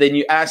 and then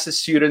you ask the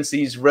students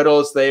these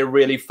riddles, they're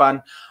really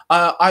fun.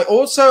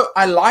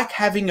 I like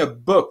having a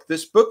book.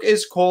 This book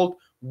is called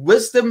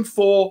Wisdom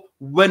for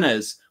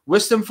Winners.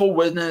 Wisdom for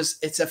Winners.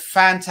 It's a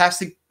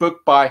fantastic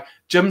book by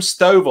Jim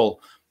Stovall.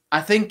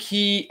 I think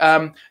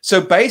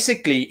so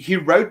basically he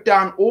wrote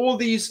down all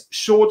these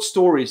short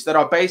stories that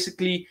are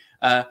basically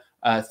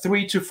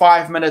 3 to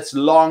 5 minutes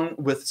long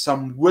with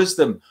some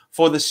wisdom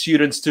for the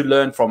students to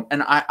learn from.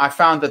 And I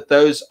found that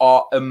those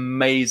are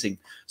amazing.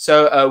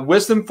 So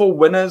Wisdom for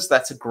Winners,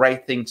 that's a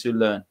great thing to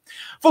learn.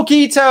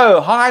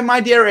 Fokito, hi, my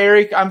dear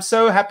Eric. I'm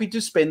so happy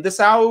to spend this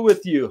hour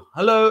with you.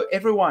 Hello,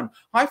 everyone.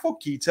 Hi,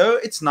 Fokito.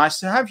 It's nice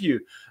to have you.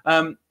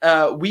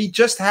 We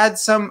just had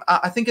some,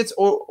 I think it's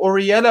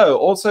Oriello,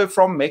 also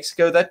from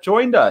Mexico, that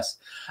joined us.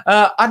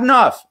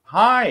 Adnaf,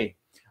 hi.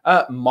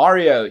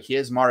 Mario,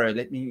 here's Mario.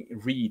 Let me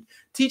read.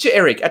 Teacher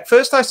Eric, at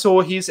first I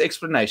saw his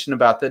explanation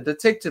about the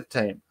detective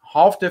team.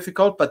 Half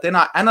difficult, but then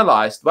I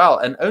analyzed, well,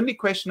 an only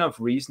question of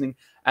reasoning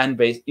and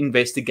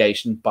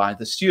investigation by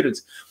the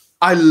students.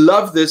 I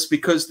love this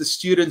because the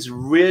students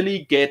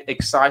really get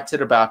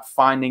excited about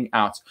finding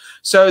out.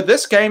 So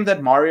this game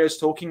that Mario is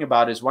talking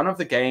about is one of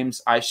the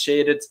games. I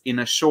shared it in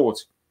a short.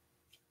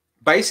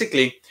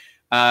 Basically,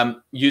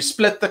 you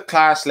split the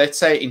class, let's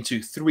say,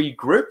 into 3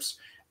 groups,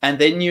 and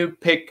then you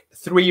pick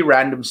 3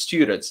 random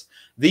students.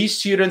 These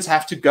students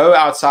have to go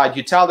outside.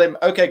 You tell them,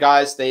 okay,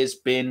 guys, there's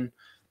been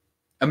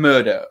a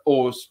murder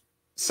or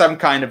some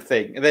kind of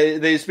thing.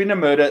 There's been a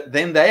murder.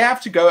 Then they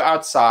have to go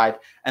outside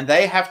and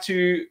they have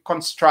to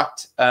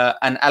construct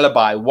an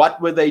alibi.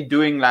 What were they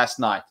doing last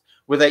night?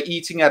 Were they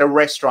eating at a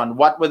restaurant?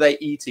 What were they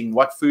eating?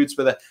 What foods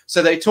were they?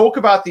 So they talk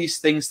about these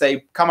things.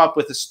 They come up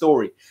with a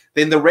story.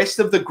 Then the rest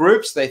of the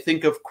groups, they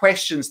think of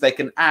questions they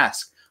can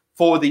ask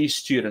for these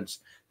students.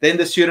 Then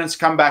the students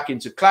come back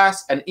into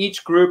class, and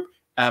each group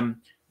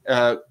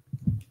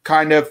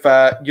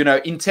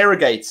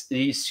interrogates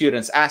these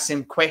students, asks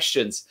them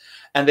questions,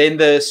 and then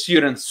the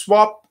students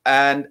swap.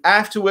 And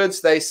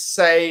afterwards,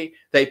 each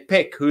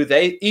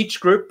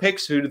group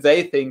picks who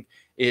they think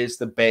is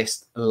the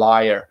best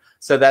liar.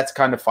 So that's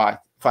kind of fun.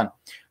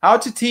 How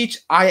to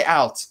teach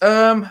IELTS?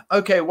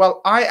 Okay,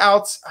 well,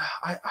 IELTS,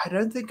 I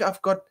don't think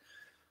I've got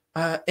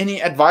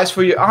any advice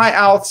for you.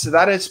 IELTS,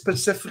 that is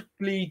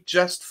specifically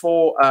just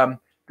for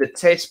the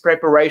test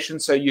preparation.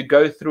 So you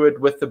go through it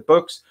with the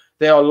books.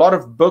 There are a lot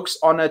of books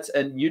on it,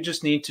 and you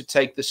just need to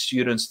take the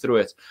students through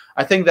it.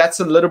 I think that's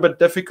a little bit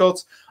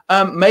difficult.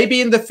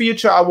 Maybe in the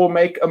future, I will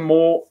make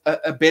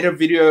a better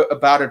video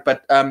about it.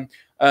 But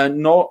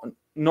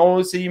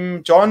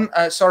Nozim John,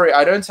 sorry,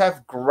 I don't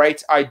have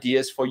great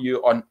ideas for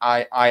you on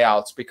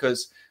IELTS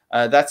because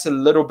that's a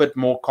little bit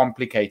more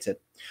complicated.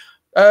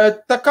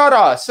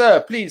 Takara,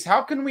 sir, please,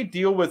 how can we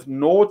deal with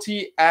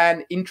naughty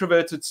and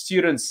introverted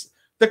students?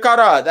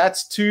 Takara,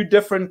 that's two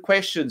different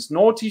questions.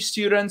 Naughty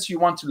students, you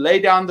want to lay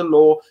down the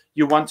law.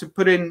 You want to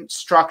put in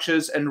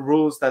structures and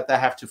rules that they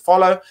have to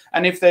follow.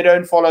 And if they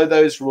don't follow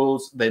those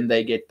rules, then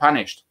they get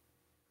punished.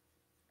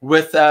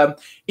 With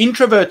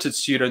introverted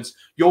students,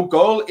 your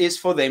goal is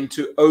for them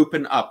to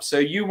open up. So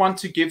you want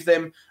to give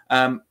them,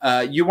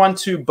 you want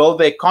to build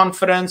their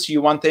confidence.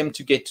 You want them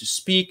to get to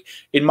speak.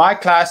 In my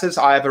classes,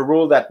 I have a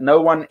rule that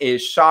no one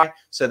is shy,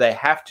 so they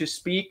have to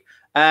speak.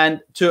 And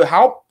to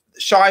help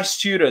shy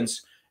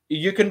students,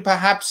 you can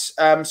perhaps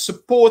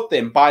support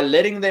them by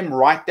letting them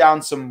write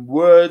down some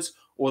words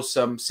or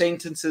some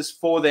sentences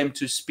for them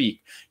to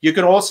speak. You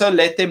can also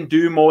let them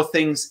do more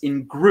things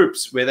in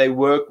groups where they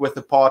work with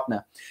a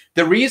partner.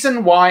 The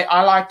reason why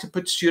I like to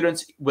put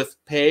students with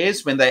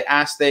pairs when they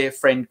ask their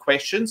friend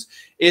questions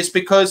is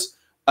because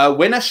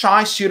when a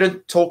shy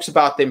student talks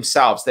about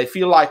themselves, they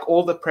feel like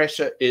all the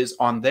pressure is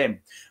on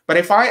them. But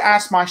if I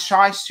ask my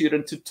shy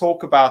student to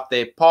talk about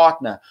their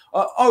partner,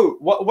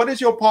 what is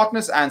your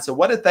partner's answer?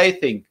 What did they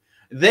think?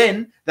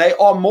 Then they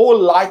are more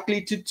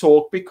likely to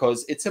talk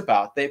because it's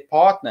about their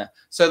partner.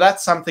 So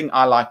that's something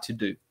I like to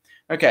do.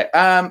 Okay.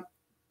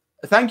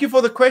 Thank you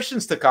for the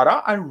questions,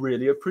 Takara. I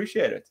really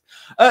appreciate it.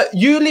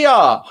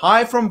 Yulia,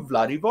 hi from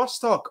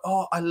Vladivostok.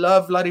 Oh, I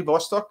love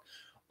Vladivostok.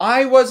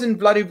 I was in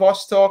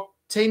Vladivostok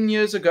 10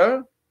 years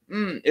ago.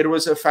 It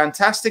was a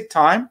fantastic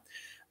time,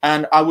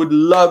 and I would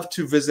love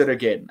to visit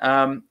again.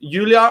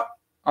 Yulia,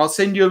 I'll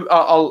send you,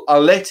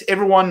 I'll let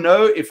everyone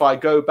know if I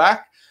go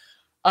back.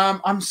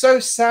 I'm so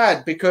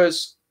sad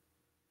because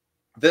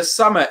this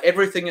summer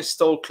everything is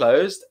still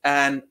closed,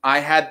 and I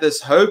had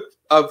this hope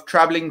of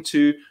traveling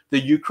to the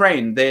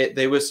Ukraine.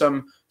 There were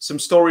some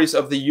stories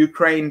of the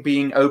Ukraine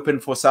being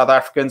open for South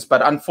Africans,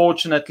 but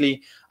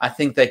unfortunately I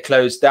think they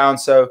closed down.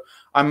 So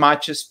I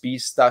might just be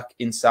stuck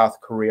in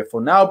South Korea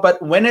for now.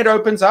 But when it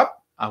opens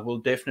up, I will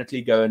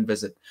definitely go and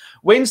visit.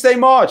 Wednesday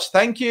March,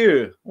 thank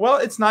you. Well,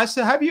 it's nice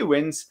to have you,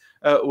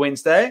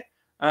 Wednesday.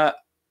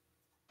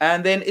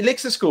 And then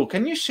Elixir School,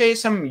 can you share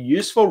some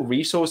useful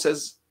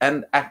resources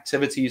and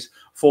activities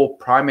for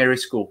primary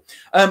school?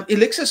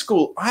 Elixir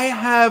School, I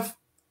have,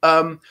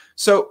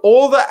 so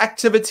all the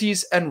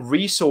activities and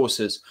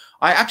resources,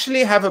 I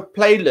actually have a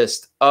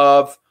playlist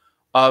of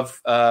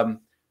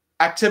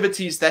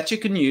activities that you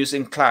can use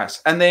in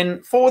class. And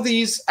then for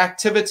these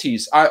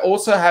activities, I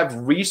also have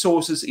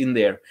resources in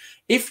there.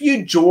 If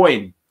you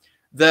join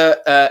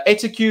the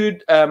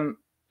Etiquette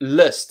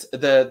list,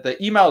 the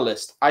email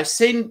list,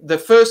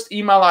 the first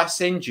email I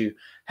send you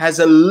has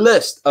a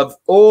list of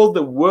all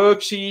the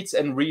worksheets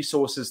and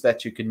resources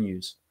that you can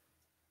use.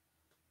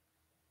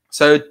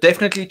 So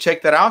definitely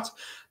check that out.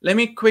 Let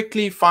me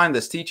quickly find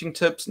this. Teaching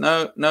tips.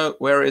 No,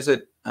 where is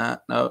it?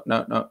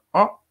 No.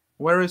 Oh,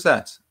 where is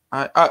that?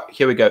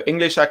 Here we go.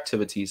 English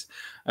activities.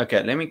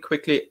 Okay, let me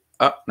quickly,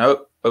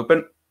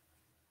 open.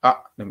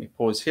 Let me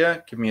pause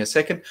here. Give me a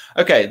second.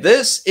 Okay,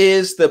 this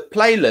is the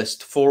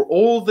playlist for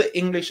all the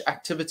English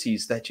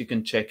activities that you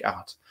can check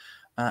out.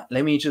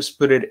 Let me just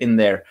put it in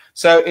there.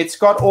 So it's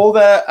got all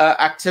the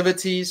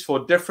activities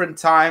for different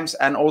times,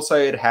 and also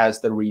it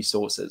has the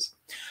resources.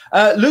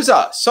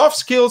 Luza, soft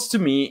skills to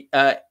me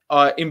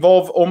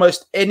involve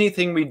almost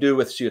anything we do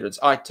with students.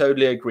 I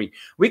totally agree.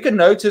 We can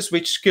notice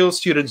which skills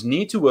students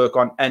need to work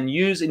on and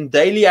use in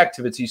daily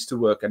activities to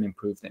work and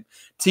improve them.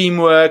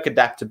 Teamwork,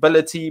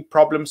 adaptability,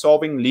 problem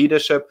solving,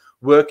 leadership,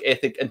 work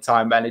ethic, and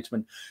time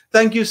management.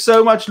 Thank you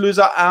so much,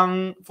 Luza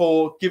Ang,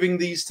 for giving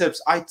these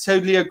tips. I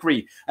totally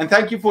agree. And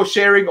thank you for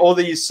sharing all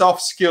these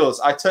soft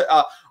skills.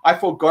 I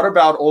forgot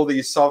about all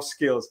these soft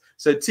skills.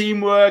 So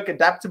teamwork,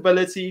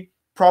 adaptability,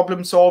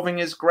 problem solving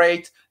is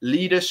great.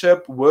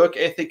 Leadership, work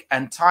ethic,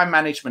 and time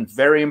management,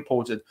 very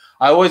important.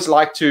 I always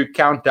like to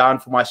count down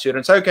for my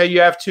students. Okay,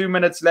 you have 2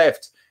 minutes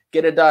left.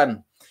 Get it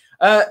done.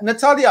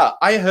 Natalia,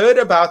 I heard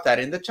about that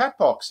in the chat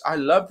box. I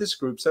love this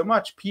group so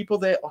much. People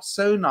there are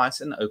so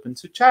nice and open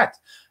to chat.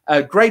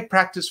 Great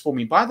practice for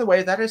me. By the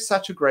way, that is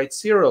such a great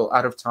serial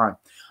out of time.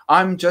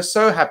 I'm just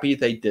so happy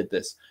they did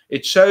this.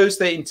 It shows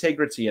their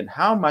integrity and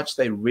how much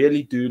they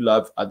really do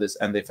love others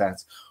and their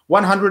fans.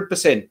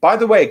 100%. By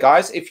the way,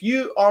 guys, if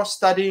you are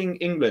studying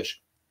English,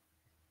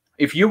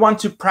 if you want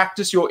to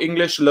practice your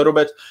English a little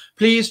bit,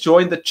 please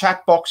join the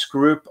chat box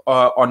group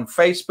on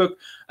Facebook.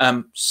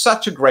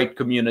 Such a great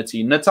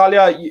community.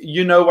 Natalia,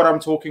 you know what I'm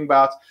talking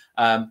about.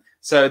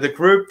 So the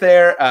group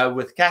there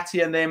with Kathy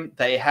and them,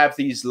 they have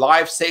these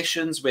live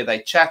sessions where they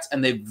chat,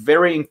 and they're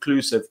very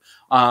inclusive.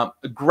 A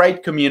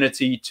great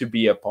community to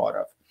be a part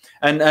of.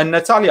 And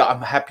Natalia,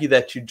 I'm happy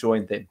that you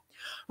joined them.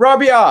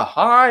 Rabia,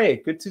 hi,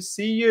 good to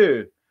see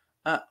you.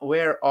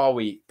 Where are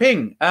we?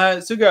 Ping,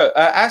 Zugo,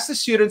 ask the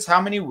students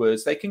how many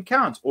words they can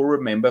count or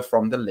remember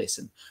from the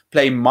lesson.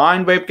 Play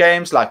mind web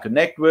games like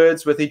connect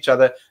words with each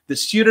other. The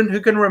student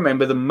who can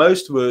remember the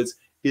most words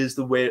is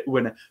the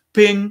winner.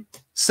 Ping,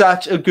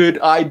 such a good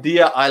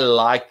idea. I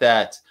like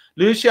that.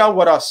 Lucia,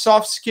 what are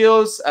soft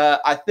skills?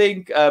 I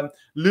think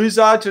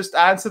Luza just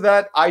answered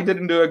that. I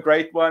didn't do a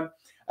great one.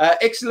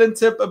 Excellent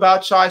tip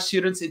about shy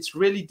students. It's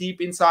really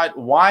deep inside.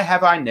 Why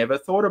have I never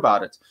thought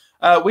about it?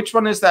 Which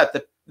one is that?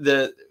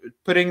 The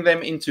putting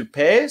them into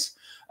pairs.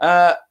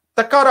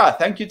 Takara,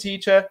 thank you,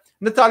 teacher.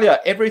 Natalia,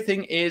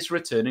 everything is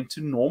returning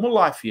to normal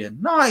life here.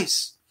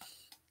 Nice.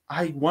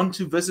 I want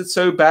to visit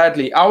so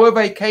badly. Our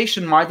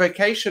vacation, my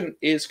vacation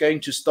is going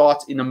to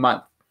start in a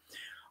month.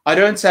 I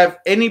don't have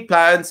any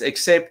plans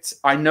except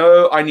I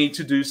know I need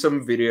to do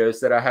some videos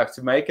that I have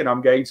to make, and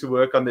I'm going to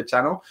work on the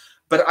channel.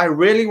 But I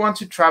really want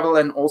to travel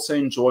and also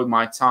enjoy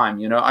my time.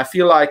 You know, I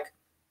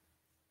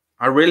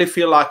really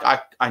feel like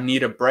I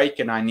need a break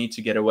and I need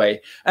to get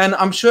away. And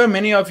I'm sure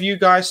many of you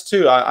guys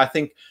too. I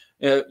think,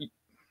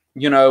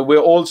 you know, we're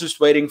all just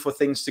waiting for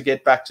things to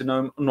get back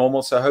to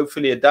normal. So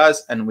hopefully it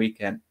does, and we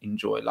can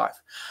enjoy life.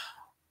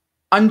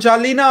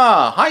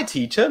 Angelina, hi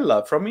teacher,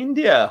 love from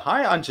India.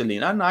 Hi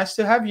Angelina, nice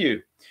to have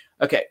you.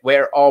 Okay,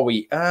 where are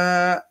we?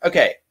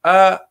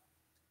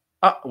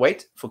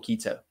 Wait for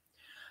keto.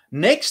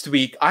 Next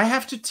week, I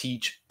have to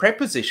teach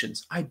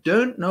prepositions. I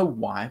don't know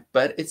why,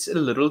 but it's a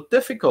little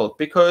difficult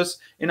because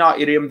in our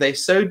idiom, they're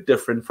so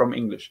different from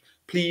English.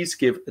 Please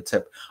give a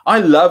tip. I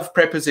love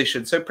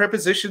prepositions. So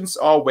prepositions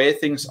are where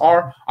things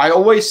are. I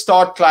always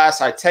start class.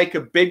 I take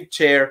a big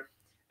chair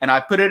and I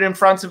put it in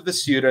front of the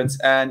students.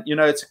 And, you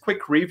know, it's a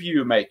quick review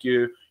you make.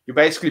 You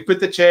basically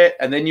put the chair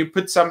and then you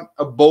put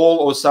a ball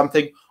or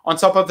something on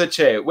top of the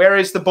chair. Where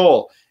is the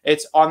ball?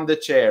 It's on the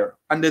chair,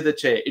 under the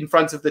chair, in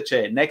front of the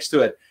chair, next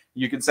to it.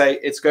 You can say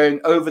it's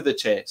going over the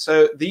chair.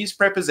 So these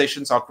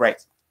prepositions are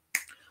great.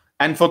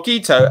 And for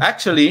keto,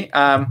 actually,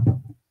 a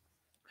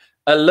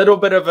little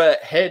bit of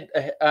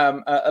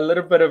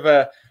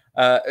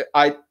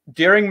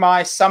during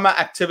my summer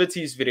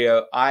activities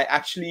video, I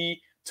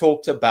actually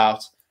talked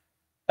about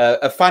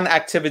a fun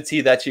activity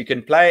that you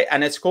can play,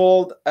 and it's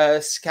called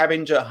a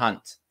scavenger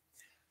hunt.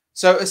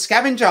 So a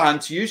scavenger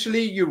hunt,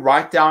 usually you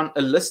write down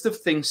a list of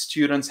things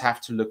students have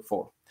to look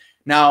for.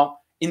 Now,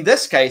 in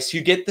this case,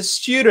 you get the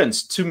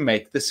students to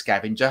make the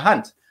scavenger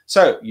hunt.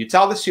 So you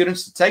tell the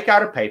students to take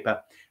out a paper,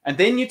 and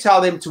then you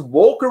tell them to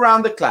walk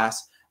around the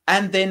class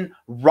and then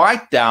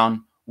write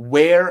down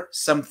where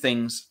some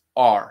things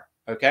are.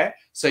 Okay,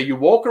 so you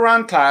walk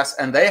around class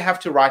and they have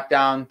to write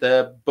down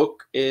the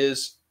book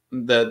is,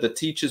 the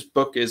teacher's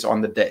book is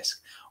on the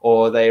desk,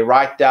 or they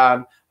write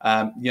down,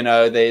 you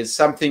know, there's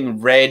something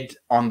red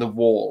on the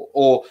wall,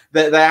 or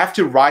they have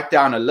to write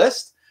down a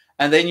list.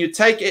 And then you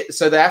take it,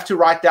 so they have to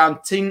write down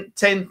 10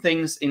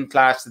 things in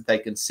class that they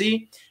can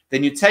see.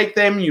 Then you take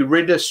them, you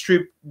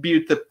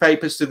redistribute the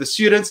papers to the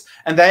students,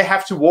 and they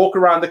have to walk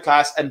around the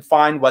class and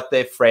find what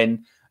their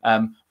friend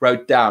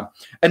wrote down.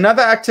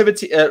 Another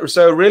activity,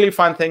 so a really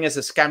fun thing is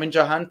a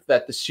scavenger hunt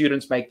that the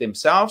students make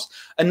themselves.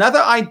 Another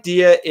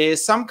idea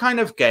is some kind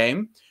of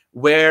game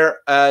where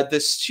the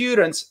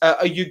students,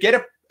 you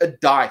get a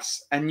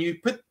dice, and you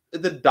put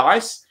the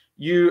dice,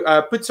 you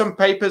put some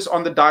papers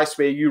on the dice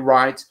where you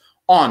write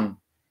on,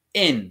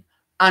 in,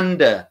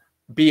 under,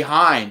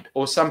 behind,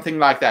 or something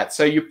like that.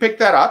 So you pick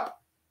that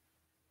up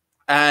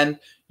and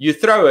you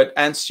throw it,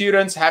 and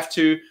students have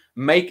to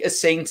make a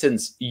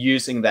sentence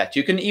using that.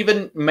 You can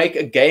even make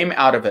a game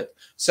out of it.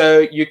 So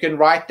you can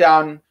write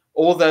down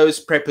all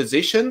those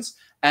prepositions,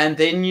 and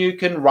then you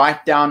can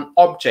write down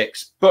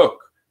objects,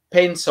 book,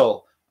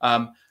 pencil,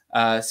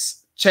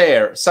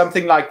 chair,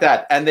 something like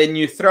that. And then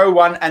you throw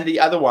one and the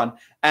other one,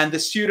 and the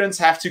students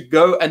have to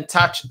go and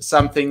touch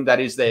something that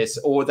is theirs,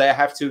 or they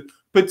have to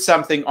put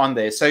something on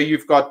there. So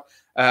you've got,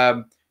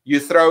 you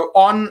throw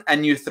on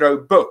and you throw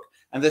book,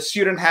 and the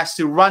student has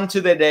to run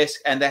to their desk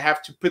and they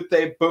have to put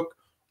their book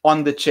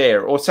on the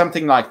chair or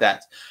something like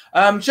that.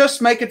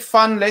 Just make it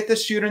fun. Let the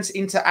students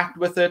interact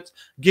with it.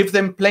 Give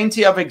them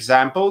plenty of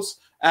examples.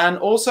 and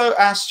also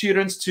ask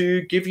students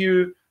to give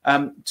you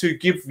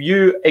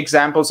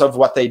examples of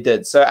what they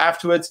did. So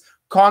afterwards,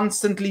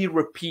 constantly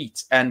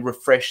repeat and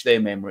refresh their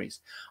memories.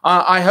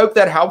 I hope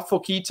that helped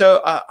for keto.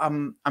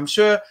 I'm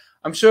sure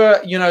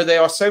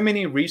there are so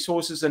many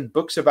resources and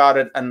books about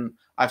it, and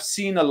I've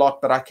seen a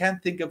lot, but I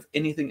can't think of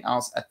anything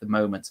else at the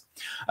moment.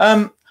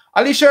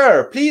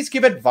 Alisha, please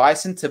give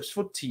advice and tips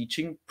for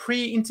teaching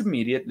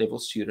pre-intermediate level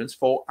students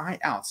for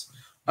IELTS.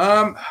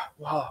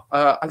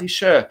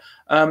 Alisha,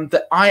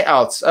 the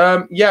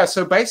IELTS. Yeah,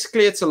 so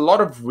basically it's a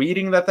lot of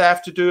reading that they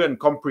have to do and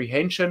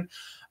comprehension.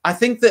 I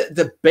think that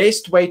the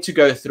best way to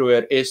go through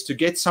it is to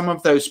get some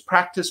of those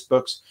practice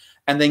books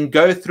and then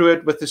go through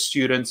it with the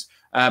students.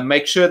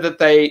 Make sure that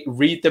they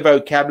read the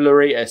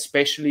vocabulary,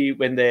 especially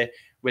when they're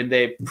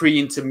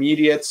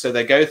pre-intermediate, so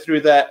they go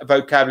through that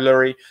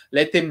vocabulary.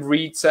 Let them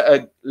read,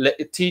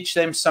 teach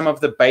them some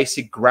of the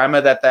basic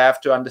grammar that they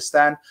have to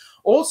understand.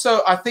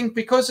 Also, I think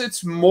because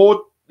it's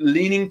more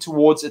leaning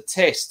towards a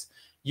test,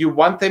 you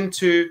want them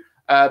to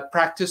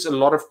practice a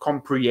lot of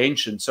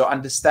comprehension, so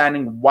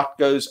understanding what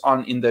goes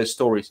on in those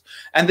stories.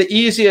 And the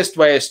easiest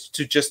way is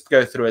to just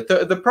go through it.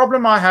 The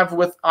problem I have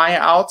with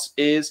IELTS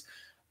is,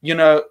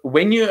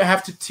 when you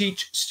have to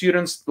teach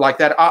students like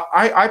that,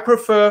 I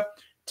prefer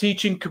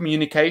teaching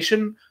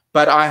communication,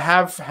 but I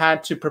have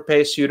had to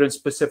prepare students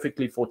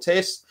specifically for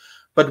tests.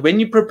 But when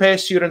you prepare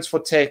students for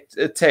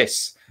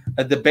tests,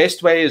 the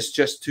best way is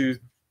just to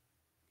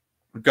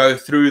go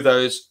through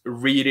those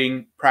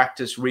reading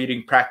practice.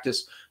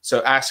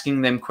 So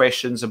asking them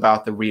questions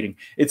about the reading.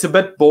 It's a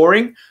bit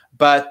boring,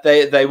 but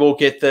they will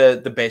get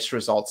the best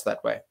results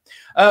that way.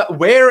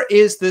 Where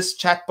is this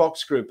chat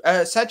box group?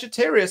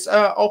 Sagittarius,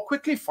 I'll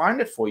quickly find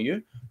it for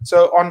you.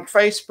 So on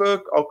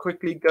Facebook, I'll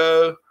quickly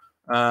go.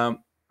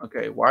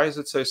 Okay, why is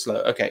it so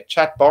slow? Okay,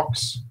 chat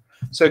box.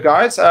 So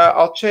guys,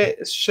 I'll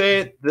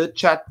share the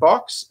chat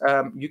box.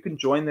 You can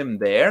join them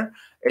there.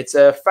 It's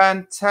a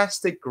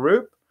fantastic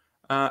group.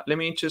 Let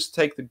me just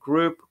take the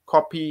group,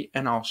 copy,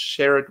 and I'll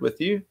share it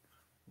with you.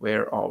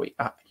 Where are we?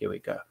 Here we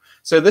go.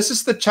 So this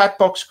is the chat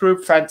box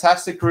group,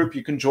 fantastic group.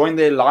 You can join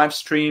their live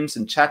streams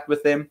and chat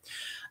with them.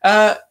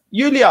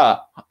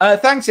 Yulia,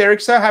 thanks,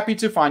 Eric. So happy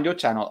to find your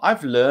channel.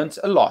 I've learned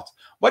a lot.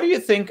 What do you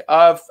think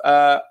of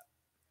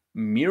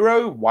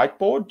Miro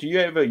whiteboard? Do you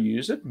ever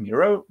use it?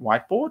 Miro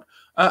whiteboard?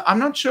 I'm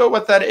not sure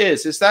what that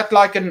is. Is that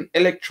like an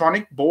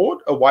electronic board,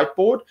 a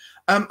whiteboard?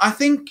 I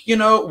think,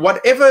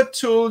 whatever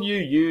tool you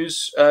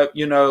use,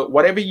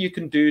 whatever you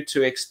can do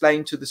to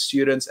explain to the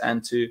students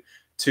and to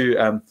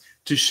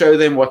show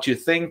them what you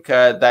think,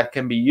 that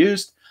can be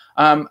used.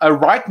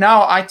 Right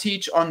now, I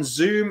teach on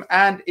Zoom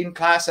and in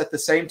class at the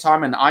same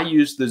time, and I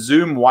use the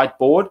Zoom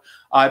whiteboard.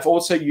 I've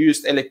also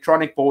used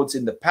electronic boards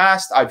in the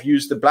past. I've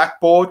used the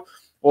Blackboard.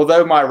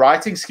 Although my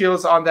writing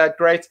skills aren't that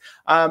great.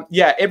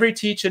 Yeah, every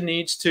teacher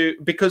needs to,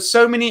 because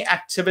so many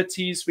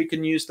activities we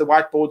can use the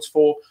whiteboards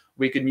for.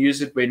 We can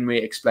use it when we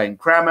explain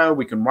grammar.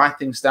 We can write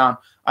things down.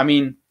 I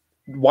mean,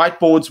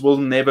 whiteboards will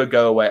never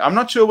go away. I'm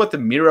not sure what the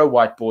Miro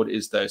whiteboard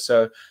is, though.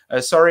 So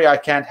sorry, I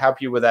can't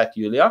help you with that,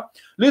 Julia.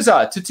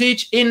 Luza, to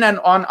teach in and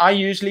on, I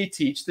usually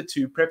teach the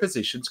two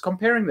prepositions,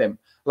 comparing them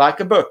like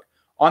a book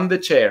on the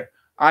chair.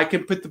 I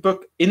can put the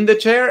book in the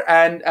chair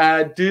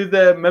and do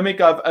the mimic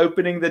of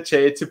opening the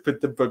chair to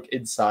put the book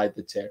inside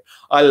the chair.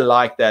 I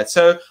like that.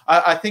 So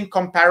I think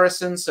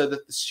comparison so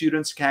that the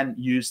students can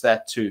use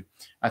that too.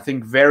 I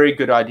think very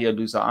good idea,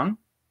 Luzang.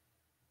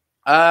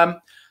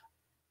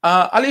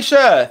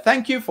 Alicia,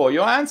 thank you for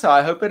your answer.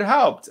 I hope it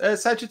helped.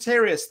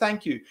 Sagittarius,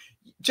 thank you.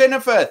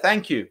 Jennifer,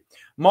 thank you.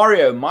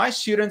 Mario, my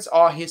students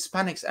are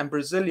Hispanics and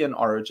Brazilian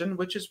origin,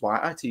 which is why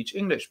I teach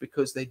English,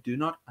 because they do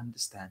not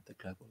understand the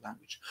global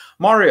language.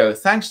 Mario,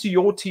 thanks to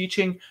your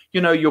teaching,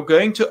 you're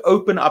going to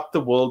open up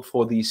the world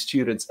for these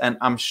students, and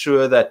I'm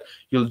sure that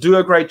you'll do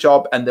a great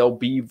job and they'll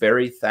be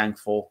very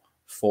thankful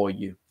for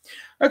you.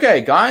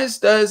 Okay, guys,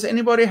 does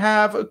anybody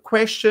have a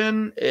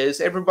question?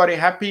 Is everybody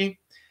happy?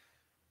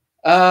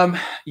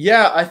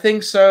 Yeah, I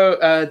think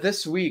so.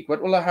 This week,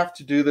 what will I have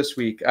to do this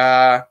week?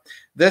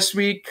 This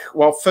week,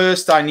 well,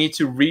 first I need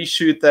to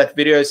reshoot that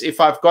videos. If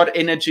I've got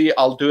energy,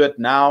 I'll do it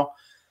now.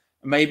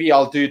 Maybe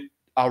I'll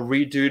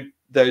redo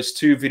those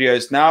 2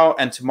 videos now,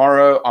 and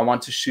tomorrow I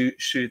want to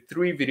shoot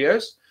 3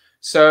 videos.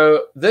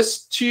 So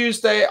this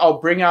Tuesday I'll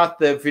bring out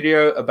the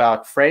video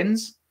about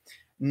friends.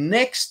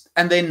 Next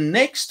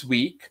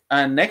week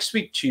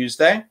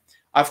Tuesday,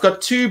 I've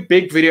got 2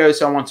 big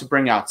videos I want to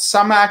bring out.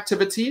 Summer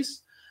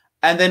activities,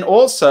 and then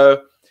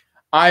also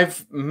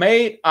I've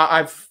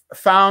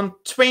found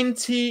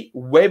 20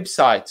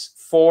 websites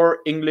for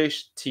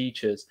English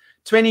teachers.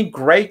 20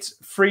 great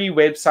free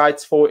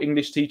websites for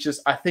English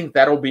teachers. I think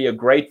that'll be a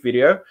great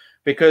video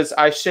because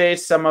I share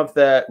some of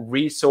the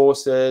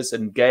resources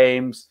and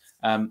games,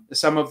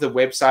 some of the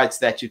websites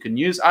that you can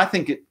use. I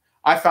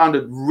found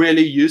it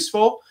really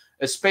useful,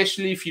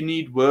 especially if you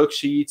need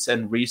worksheets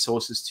and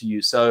resources to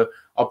use. So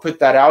I'll put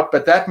that out,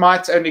 but that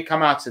might only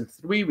come out in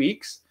 3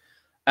 weeks.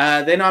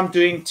 Then I'm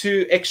doing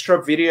 2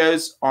 extra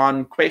videos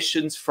on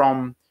questions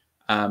from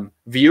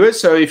viewers.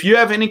 So if you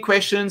have any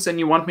questions and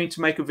you want me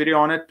to make a video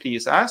on it,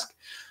 please ask.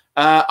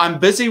 I'm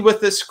busy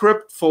with the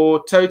script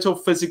for total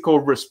physical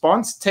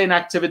response, 10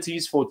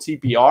 activities for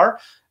TPR.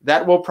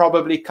 That will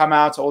probably come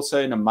out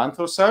also in a month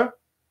or so.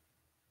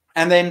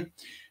 And then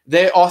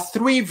there are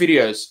 3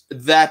 videos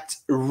that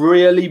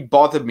really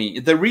bother me.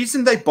 The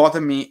reason they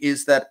bother me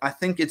is that I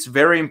think it's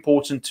very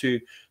important to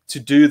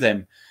do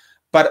them.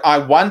 But I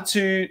want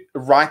to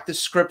write the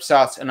scripts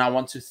out and I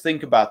want to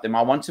think about them.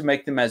 I want to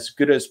make them as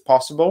good as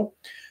possible.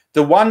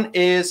 The one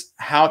is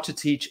how to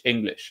teach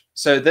English.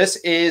 So this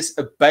is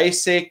a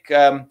basic,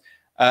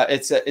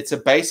 it's a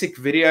basic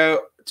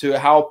video to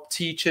help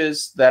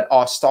teachers that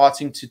are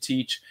starting to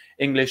teach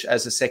English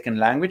as a second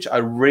language. I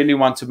really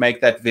want to make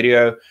that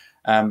video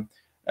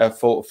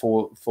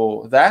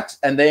for that.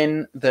 And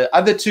then the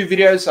other 2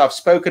 videos I've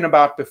spoken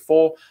about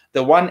before.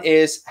 The one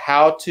is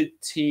how to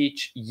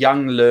teach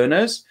young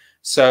learners.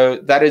 So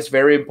that is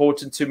very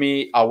important to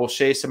me. I will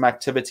share some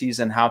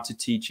activities on how to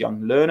teach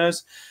young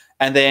learners.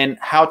 And then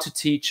how to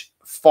teach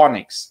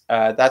phonics.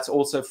 That's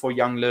also for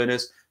young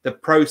learners, the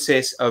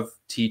process of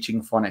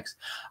teaching phonics.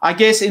 I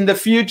guess in the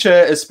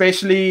future,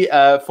 especially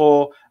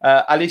for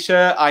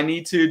Alicia, I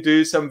need to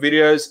do some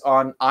videos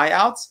on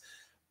IELTS,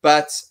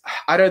 but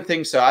I don't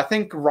think so. I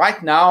think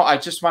right now, I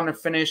just want to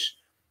finish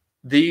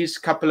these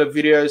couple of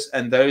videos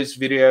and those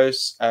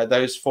videos,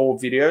 those 4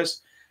 videos.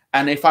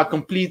 And if I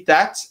complete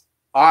that,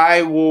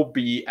 I will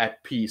be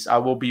at peace. I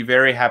will be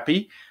very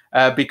happy.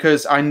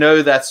 Because I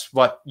know that's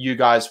what you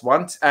guys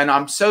want, and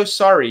I'm so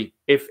sorry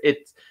if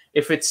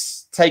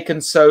it's taken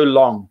so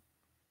long.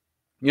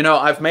 You know,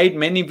 I've made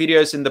many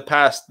videos in the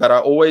past, but I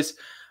always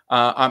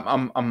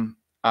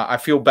I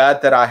feel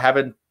bad that I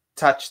haven't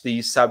touched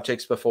these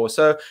subjects before.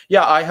 So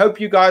yeah, I hope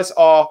you guys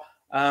are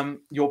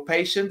you're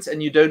patient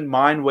and you don't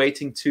mind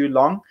waiting too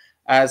long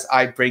as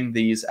I bring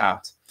these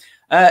out.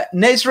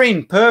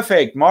 Nezreen,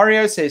 perfect.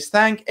 Mario says,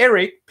 thank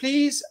Eric.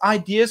 Please,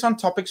 ideas on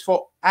topics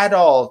for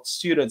adult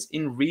students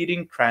in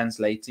reading,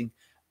 translating,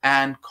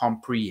 and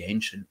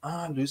comprehension.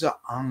 Loser,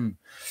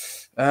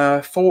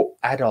 for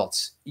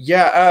adults.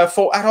 Yeah,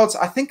 for adults,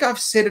 I think I've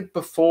said it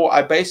before.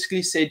 I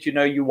basically said, you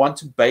know, you want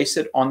to base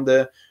it on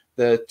the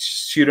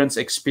students'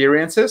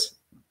 experiences.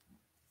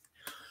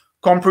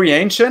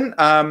 Comprehension,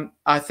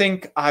 I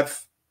think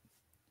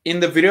in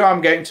the video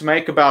I'm going to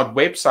make about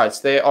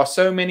websites, there are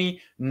so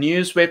many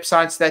news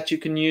websites that you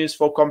can use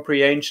for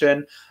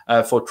comprehension,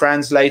 for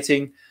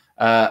translating,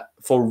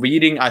 for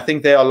reading. I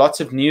think there are lots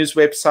of news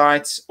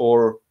websites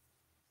or,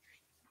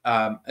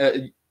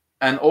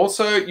 and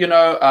also, you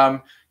know,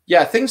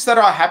 yeah, things that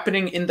are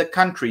happening in the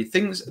country,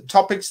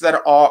 topics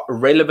that are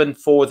relevant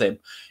for them.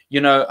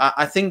 You know,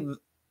 I think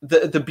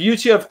the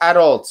beauty of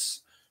adults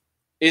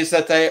is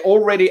that they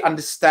already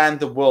understand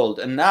the world.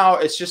 And now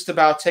it's just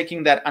about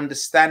taking that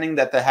understanding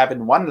that they have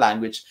in one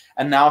language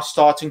and now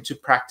starting to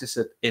practice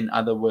it in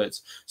other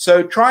words.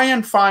 So try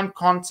and find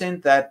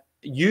content that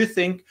you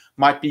think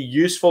might be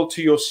useful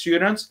to your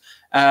students.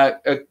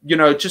 You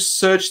know, just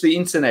search the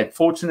internet.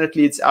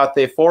 Fortunately, it's out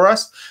there for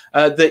us.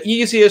 The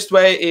easiest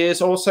way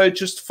is also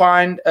just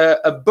find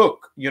a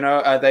book. You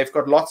know, they've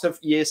got lots of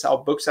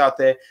ESL books out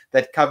there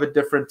that cover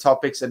different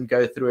topics and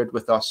go through it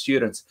with our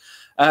students.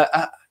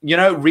 You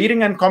know,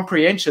 reading and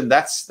comprehension,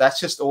 that's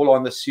just all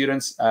on the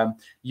students.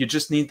 You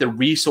just need the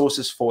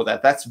resources for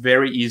that. That's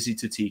very easy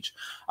to teach.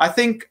 I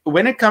think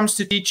when it comes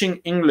to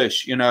teaching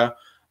English, you know,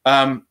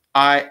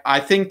 I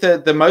think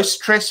that the most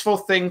stressful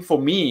thing for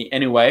me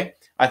anyway,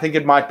 I think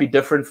it might be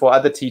different for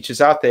other teachers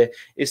out there,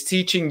 is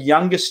teaching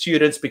younger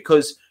students,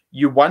 because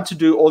you want to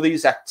do all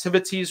these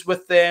activities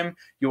with them,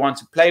 you want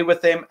to play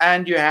with them,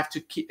 and you have to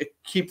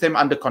keep them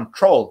under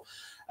control.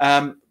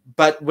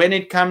 But when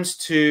it comes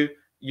to,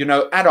 you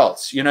know,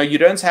 adults, you know, you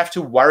don't have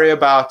to worry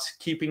about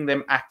keeping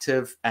them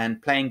active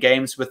and playing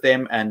games with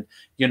them and,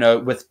 you know,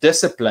 with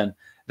discipline.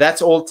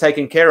 That's all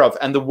taken care of.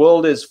 And the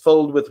world is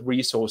filled with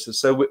resources.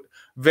 So we're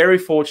very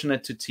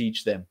fortunate to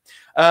teach them.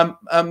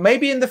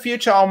 Maybe in the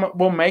future,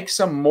 we'll make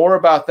some more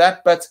about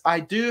that. But I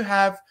do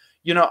have,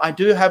 you know, I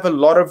do have a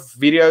lot of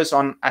videos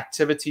on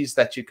activities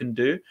that you can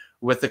do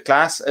with the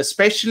class,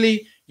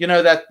 especially, you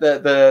know, that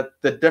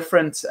the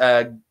different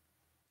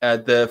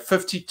the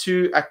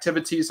 52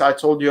 activities I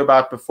told you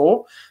about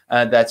before.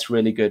 That's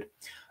really good.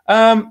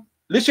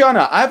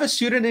 Luciana, I have a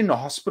student in the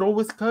hospital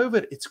with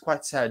COVID. It's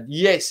quite sad.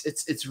 Yes,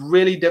 it's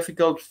really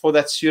difficult for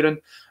that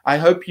student. I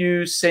hope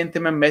you sent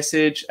them a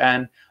message,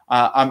 and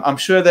I'm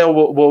sure they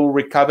will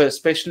recover,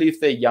 especially if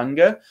they're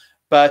younger.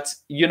 But,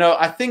 you know,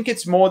 I think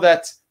it's more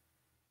that,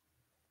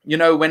 you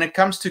know, when it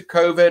comes to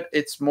COVID,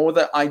 it's more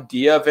the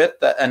idea of it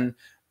that, and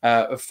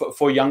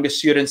for younger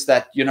students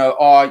that, you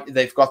know,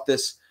 they've got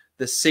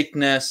the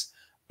sickness,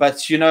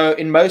 but, you know,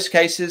 in most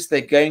cases, they're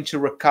going to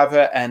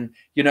recover, and,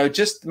 you know,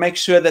 just make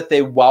sure that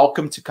they're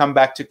welcome to come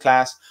back to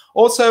class.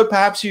 Also,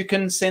 perhaps you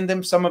can send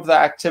them some of the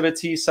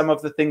activities, some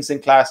of the things in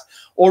class,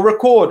 or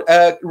record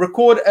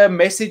a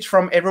message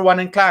from everyone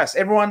in class.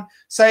 Everyone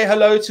say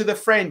hello to the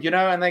friend, you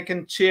know, and they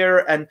can cheer.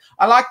 And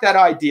I like that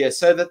idea,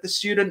 so that the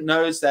student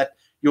knows that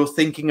you're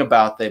thinking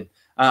about them.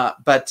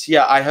 But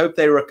yeah, I hope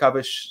they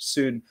recover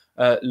soon,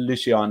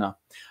 Luciana.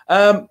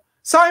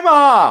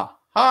 Saima,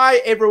 hi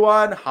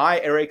everyone. Hi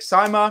Eric.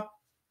 Saima,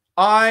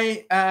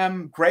 I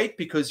am great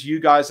because you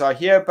guys are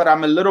here, but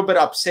I'm a little bit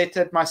upset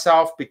at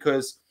myself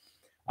because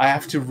I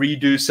have to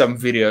redo some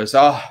videos.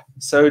 Oh,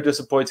 so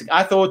disappointing.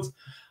 I thought,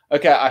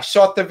 okay, I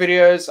shot the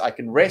videos, I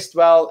can rest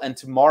well, and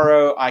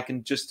tomorrow I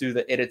can just do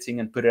the editing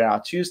and put it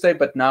out Tuesday,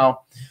 but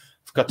now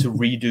I've got to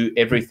redo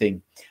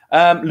everything.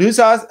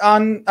 Luza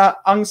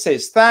Ang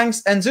says,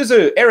 thanks. And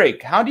Zuzu,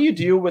 Eric, how do you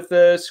deal with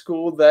the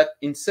school that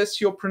insists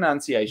your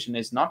pronunciation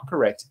is not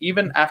correct,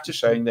 even after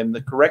showing them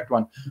the correct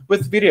one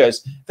with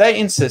videos? They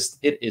insist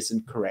it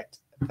isn't correct.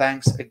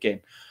 Thanks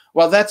again.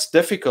 Well, that's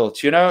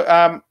difficult. You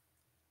know,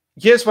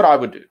 here's what I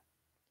would do.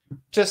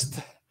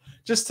 Just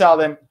tell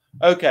them,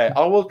 okay,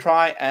 I will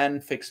try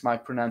and fix my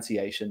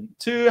pronunciation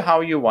to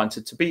how you want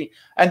it to be,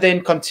 and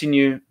then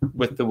continue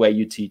with the way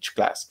you teach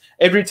class.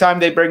 Every time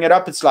they bring it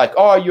up, it's like,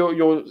 oh,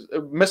 you're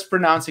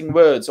mispronouncing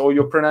words, or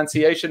your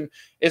pronunciation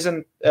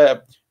isn't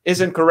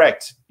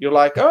correct. You're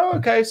like, oh,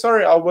 okay,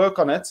 sorry, I'll work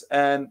on it,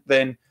 and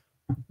then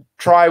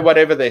try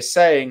whatever they're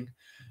saying,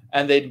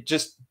 and then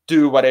just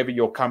do whatever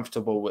you're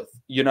comfortable with,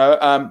 you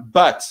know.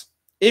 But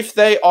if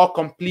they are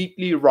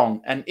completely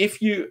wrong, and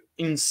if you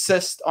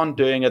insist on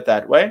doing it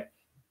that way,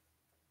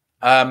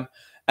 and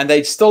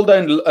they still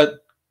don't,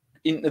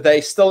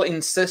 they still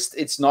insist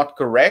it's not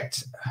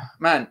correct,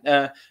 man,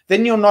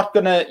 then you're not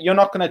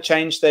gonna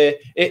change their,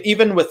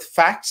 even with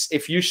facts.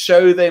 If you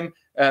show them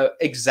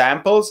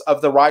examples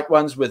of the right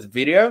ones with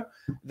video,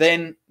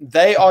 then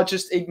they are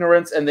just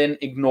ignorant, and then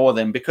ignore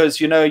them,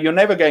 because you know you're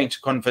never going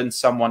to convince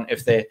someone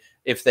if they're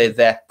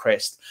that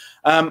pressed.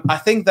 I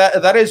think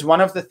that is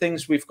one of the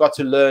things we've got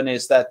to learn,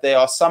 is that there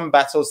are some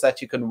battles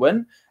that you can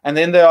win, and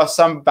then there are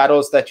some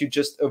battles that you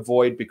just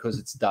avoid because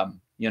it's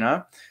dumb, you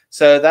know.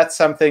 So that's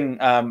something,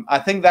 I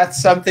think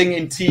that's something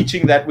in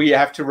teaching that we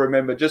have to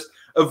remember. Just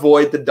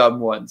avoid the dumb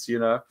ones, you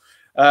know.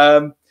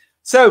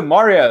 So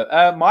Mario,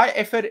 my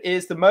effort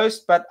is the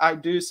most, but I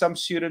do. Some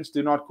students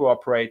do not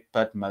cooperate,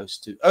 but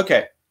most do.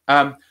 Okay.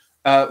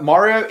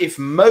 Mario, if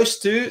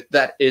most do,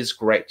 that is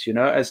great, you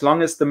know, as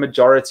long as the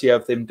majority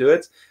of them do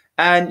it.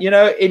 And, you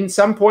know, in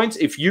some points,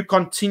 if you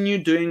continue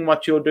doing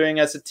what you're doing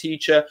as a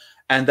teacher,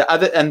 and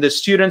the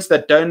students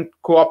that don't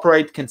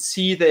cooperate can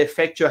see the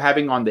effect you're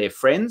having on their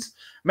friends,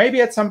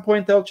 maybe at some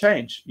point they'll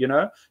change, you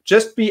know.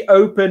 Just be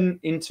open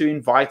into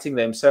inviting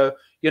them. So,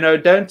 you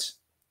know,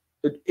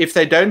 if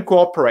they don't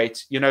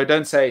cooperate, you know,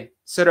 don't say,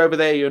 sit over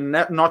there, you're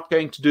not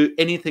going to do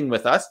anything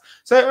with us.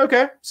 Say,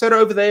 okay, sit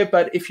over there,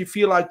 but if you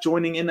feel like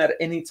joining in at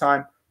any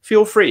time,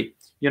 feel free,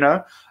 you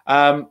know.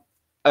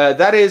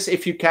 That is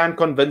if you can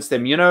convince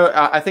them. You know,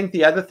 I think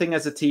the other thing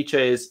as a teacher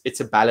is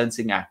it's a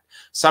balancing act.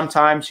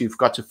 Sometimes you've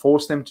got to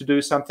force them to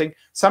do something.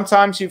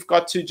 Sometimes you've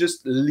got to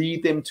just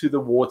lead them to the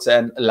water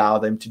and allow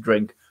them to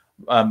drink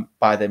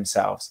by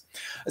themselves.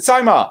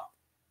 Saima,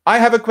 I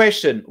have a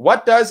question.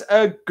 What does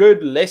a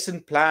good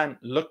lesson plan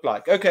look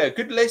like? Okay, a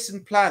good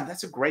lesson plan.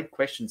 That's a great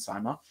question,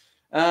 Saima.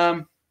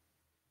 A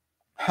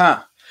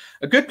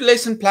good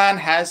lesson plan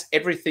has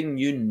everything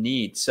you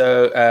need.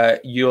 So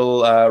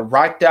you'll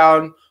write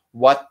down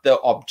what the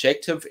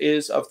objective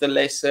is of the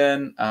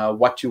lesson,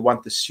 what you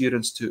want the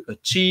students to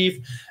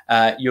achieve.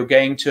 You're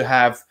going to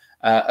have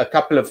a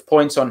couple of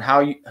points on how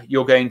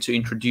you're going to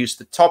introduce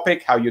the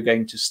topic, how you're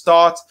going to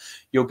start.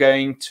 You're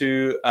going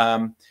to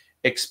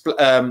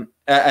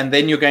and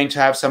then you're going to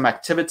have some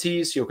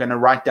activities. You're going to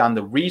write down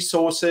the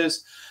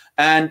resources.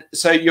 And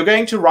so you're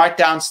going to write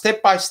down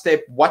step by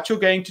step what you're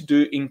going to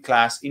do in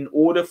class in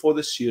order for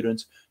the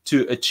students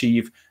to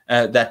achieve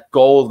that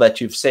goal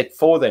that you've set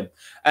for them.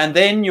 And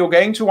then you're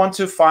going to want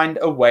to find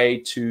a way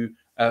to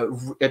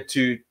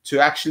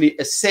actually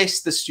assess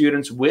the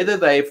students whether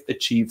they've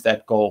achieved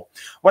that goal.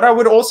 What I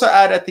would also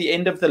add at the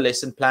end of the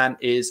lesson plan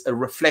is a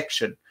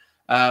reflection.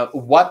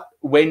 What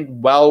went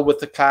well with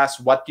the class?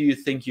 What do you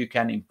think you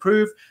can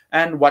improve?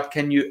 And what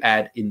can you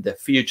add in the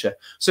future?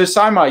 So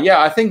Saima,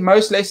 yeah, I think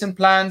most lesson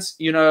plans,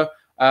 you know,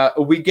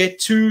 we get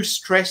too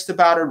stressed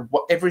about it,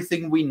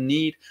 everything we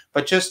need,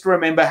 but just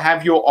remember,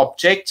 have your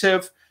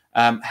objective,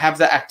 have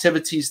the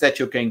activities that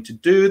you're going to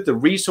do, the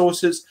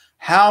resources,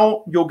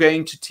 how you're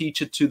going to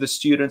teach it to the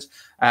students,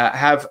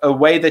 have a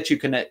way that you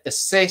can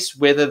assess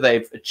whether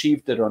they've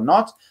achieved it or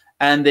not,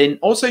 and then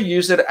also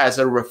use it as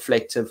a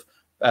reflective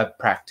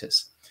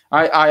practice.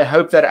 I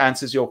hope that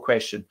answers your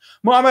question.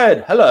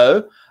 Mohammed,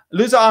 hello.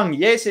 Luzang,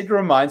 yes, it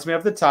reminds me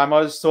of the time I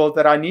was told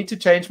that I need to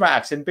change my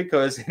accent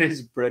because it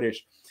is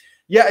British.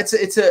 Yeah,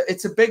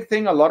 it's a big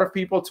thing. A lot of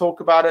people talk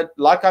about it.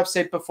 Like I've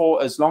said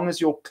before, as long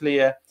as you're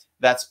clear,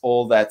 that's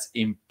all that's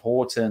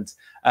important.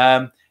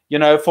 You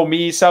know, for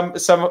me,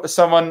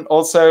 someone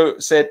also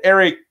said,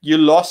 Eric, you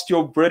lost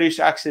your British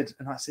accent.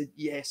 And I said,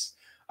 yes,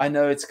 I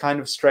know, it's kind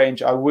of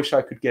strange. I wish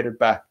I could get it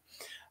back.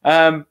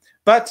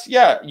 But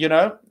yeah, you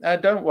know,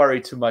 don't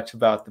worry too much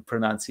about the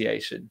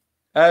pronunciation.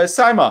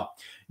 Saima,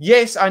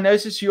 yes, I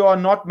noticed you are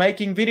not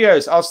making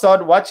videos. I'll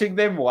start watching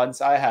them once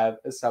I have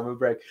a summer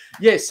break.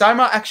 Yes,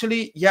 Saima,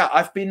 actually, yeah,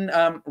 I've been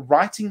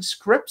writing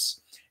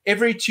scripts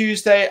Every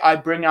Tuesday, I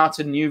bring out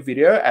a new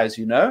video, as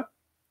you know.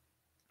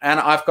 And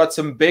I've got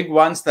some big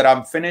ones that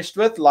I'm finished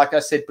with. Like I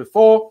said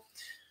before,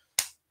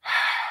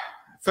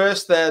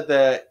 first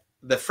the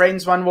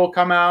Friends one will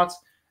come out.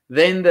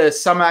 Then the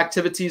summer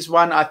activities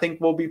one, I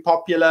think, will be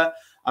popular.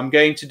 I'm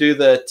going to do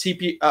the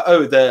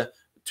the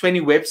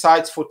 20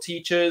 websites for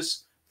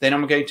teachers. Then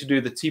I'm going to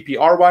do the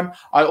TPR one.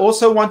 I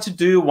also want to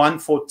do one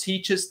for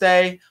Teachers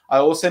Day. I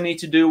also need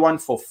to do one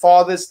for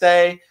Father's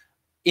Day.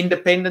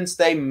 Independence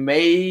Day,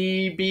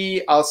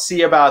 maybe I'll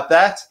see about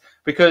that,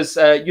 because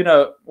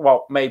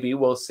well, maybe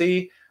we'll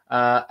see.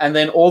 And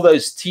then all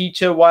those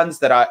teacher ones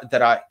that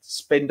I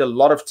spend a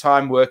lot of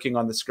time working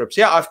on the scripts.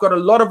 Yeah, I've got a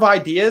lot of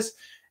ideas.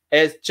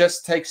 It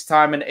just takes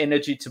time and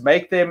energy to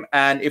make them.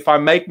 And if I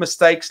make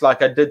mistakes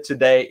like I did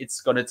today,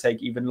 it's going to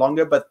take even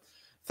longer. But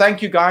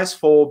thank you guys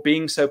for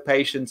being so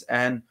patient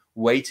and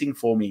waiting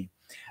for me.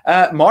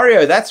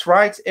 Mario, that's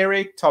right,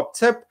 Eric, top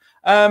tip.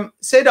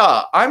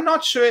 Seda, I'm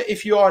not sure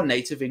if you are a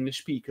native English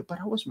speaker,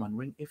 but I was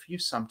wondering if you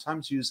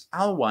sometimes use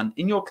L1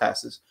 in your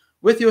classes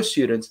with your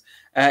students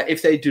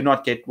if they do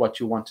not get what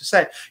you want to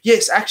say.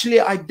 Yes, actually,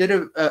 I did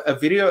a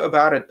video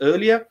about it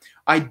earlier.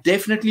 I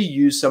definitely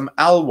use some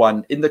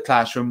L1 in the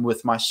classroom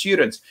with my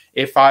students.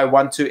 If I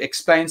want to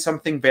explain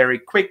something very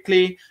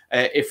quickly,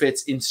 if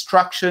it's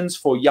instructions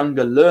for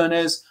younger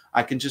learners,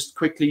 I can just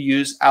quickly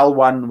use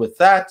L1 with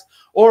that.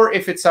 Or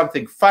if it's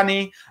something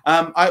funny,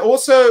 I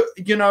also,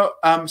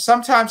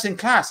 sometimes in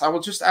class, I will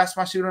just ask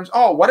my students,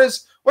 oh, what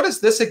is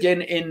this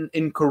again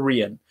in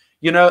Korean?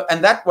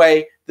 And that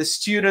way the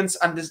students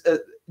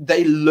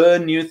they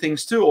learn new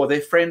things too, or their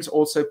friends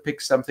also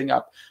pick something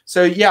up.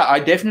 So yeah, I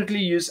definitely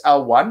use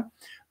L1,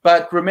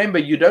 but remember,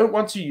 you don't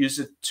want to use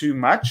it too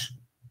much.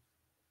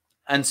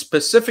 And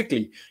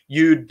specifically,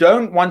 you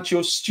don't want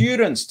your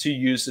students to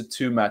use it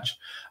too much.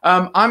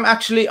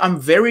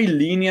 I'm very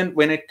lenient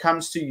when it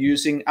comes to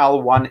using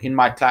L1 in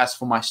my class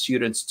for my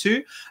students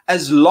too,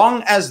 as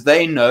long as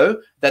they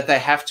know that they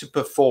have to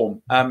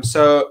perform.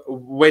 So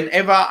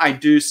whenever I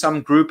do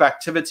some group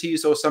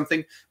activities or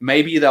something,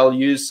 maybe they'll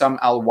use some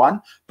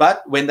L1,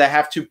 but when they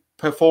have to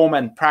perform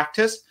and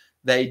practice,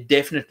 they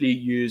definitely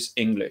use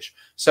English.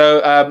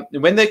 So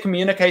when they're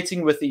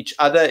communicating with each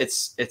other,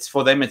 it's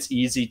for them, it's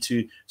easy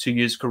to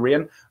use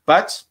Korean,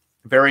 but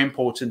very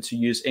important to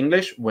use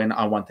English when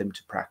I want them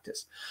to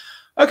practice.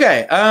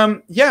 Okay,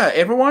 yeah,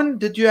 everyone,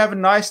 did you have a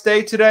nice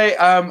day today?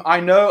 I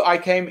know I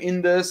came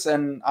in this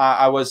and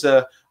I was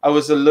a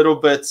little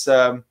bit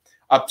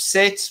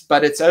upset,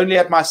 but it's only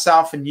at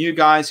myself and you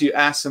guys. You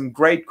asked some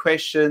great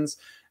questions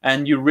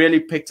and you really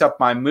picked up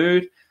my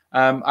mood.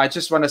 I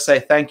just want to say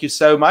thank you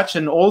so much.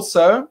 And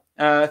also,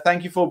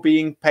 thank you for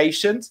being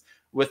patient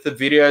with the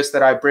videos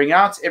that I bring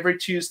out. Every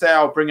Tuesday,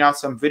 I'll bring out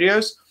some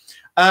videos.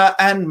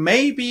 And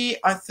maybe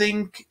I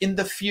think in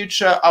the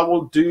future, I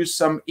will do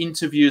some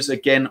interviews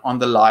again on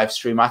the live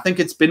stream. I think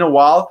it's been a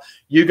while.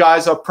 You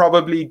guys are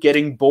probably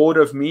getting bored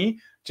of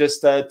me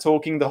just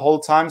talking the whole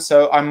time.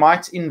 So I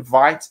might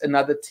invite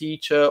another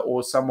teacher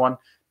or someone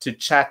to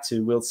chat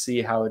to. We'll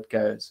see how it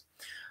goes.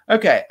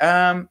 Okay.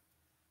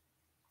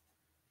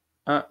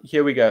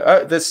 Here we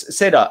go. This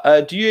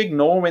Seda, do you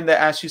ignore when they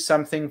ask you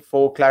something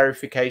for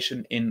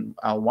clarification in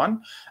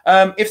L1?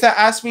 If they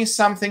ask me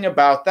something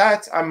about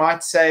that, I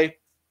might say,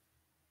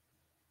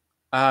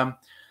 if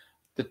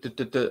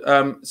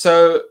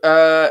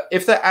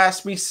they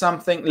ask me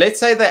something, let's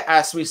say they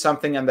ask me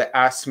something and they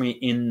ask me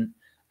in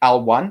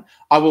L1,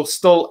 I will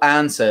still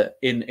answer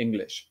in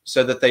English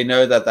so that they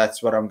know that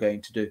that's what I'm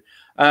going to do.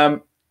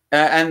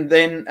 And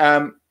then,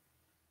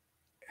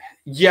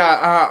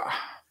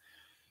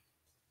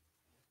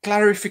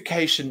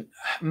 clarification,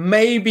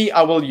 maybe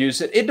I will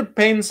use it. It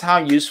depends how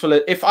useful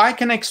it is. If I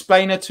can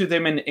explain it to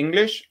them in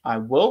English, I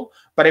will.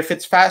 But if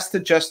it's faster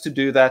just to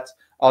do that,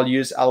 I'll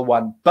use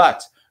L1.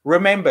 But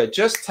remember,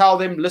 just tell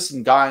them,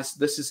 listen, guys,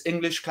 this is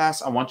English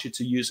class. I want you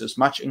to use as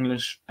much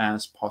English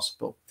as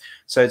possible.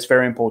 So it's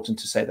very important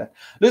to say that.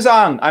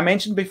 Luzang, I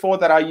mentioned before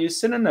that I use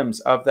synonyms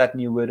of that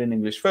new word in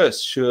English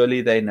first.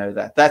 Surely they know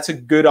that. That's a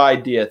good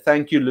idea.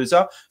 Thank you,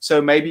 Luza.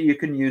 So maybe you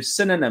can use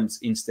synonyms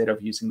instead of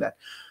using that.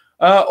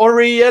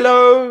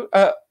 Oriello,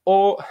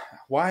 or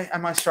why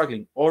am I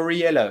struggling?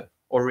 Oriello.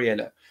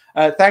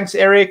 Thanks,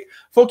 Eric.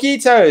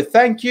 Fokito,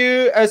 thank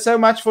you so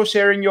much for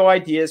sharing your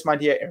ideas, my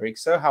dear Eric.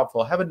 So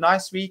helpful. Have a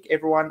nice week,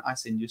 everyone. I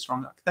send you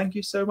strong luck. Thank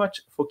you so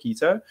much,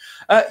 Fokito.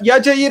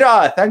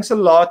 Yajaira, thanks a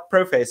lot,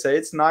 Professor.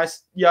 It's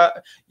nice.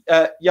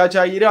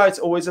 Yajaira, it's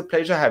always a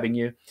pleasure having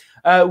you.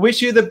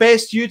 Wish you the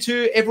best. You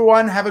too,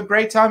 everyone. Have a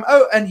great time.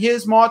 Oh, and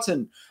here's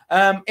Martin.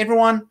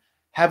 Everyone,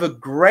 have a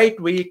great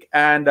week,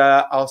 and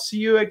I'll see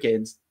you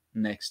again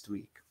next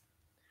week.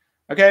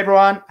 Okay,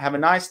 everyone. Have a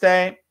nice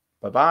day.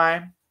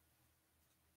 Bye-bye.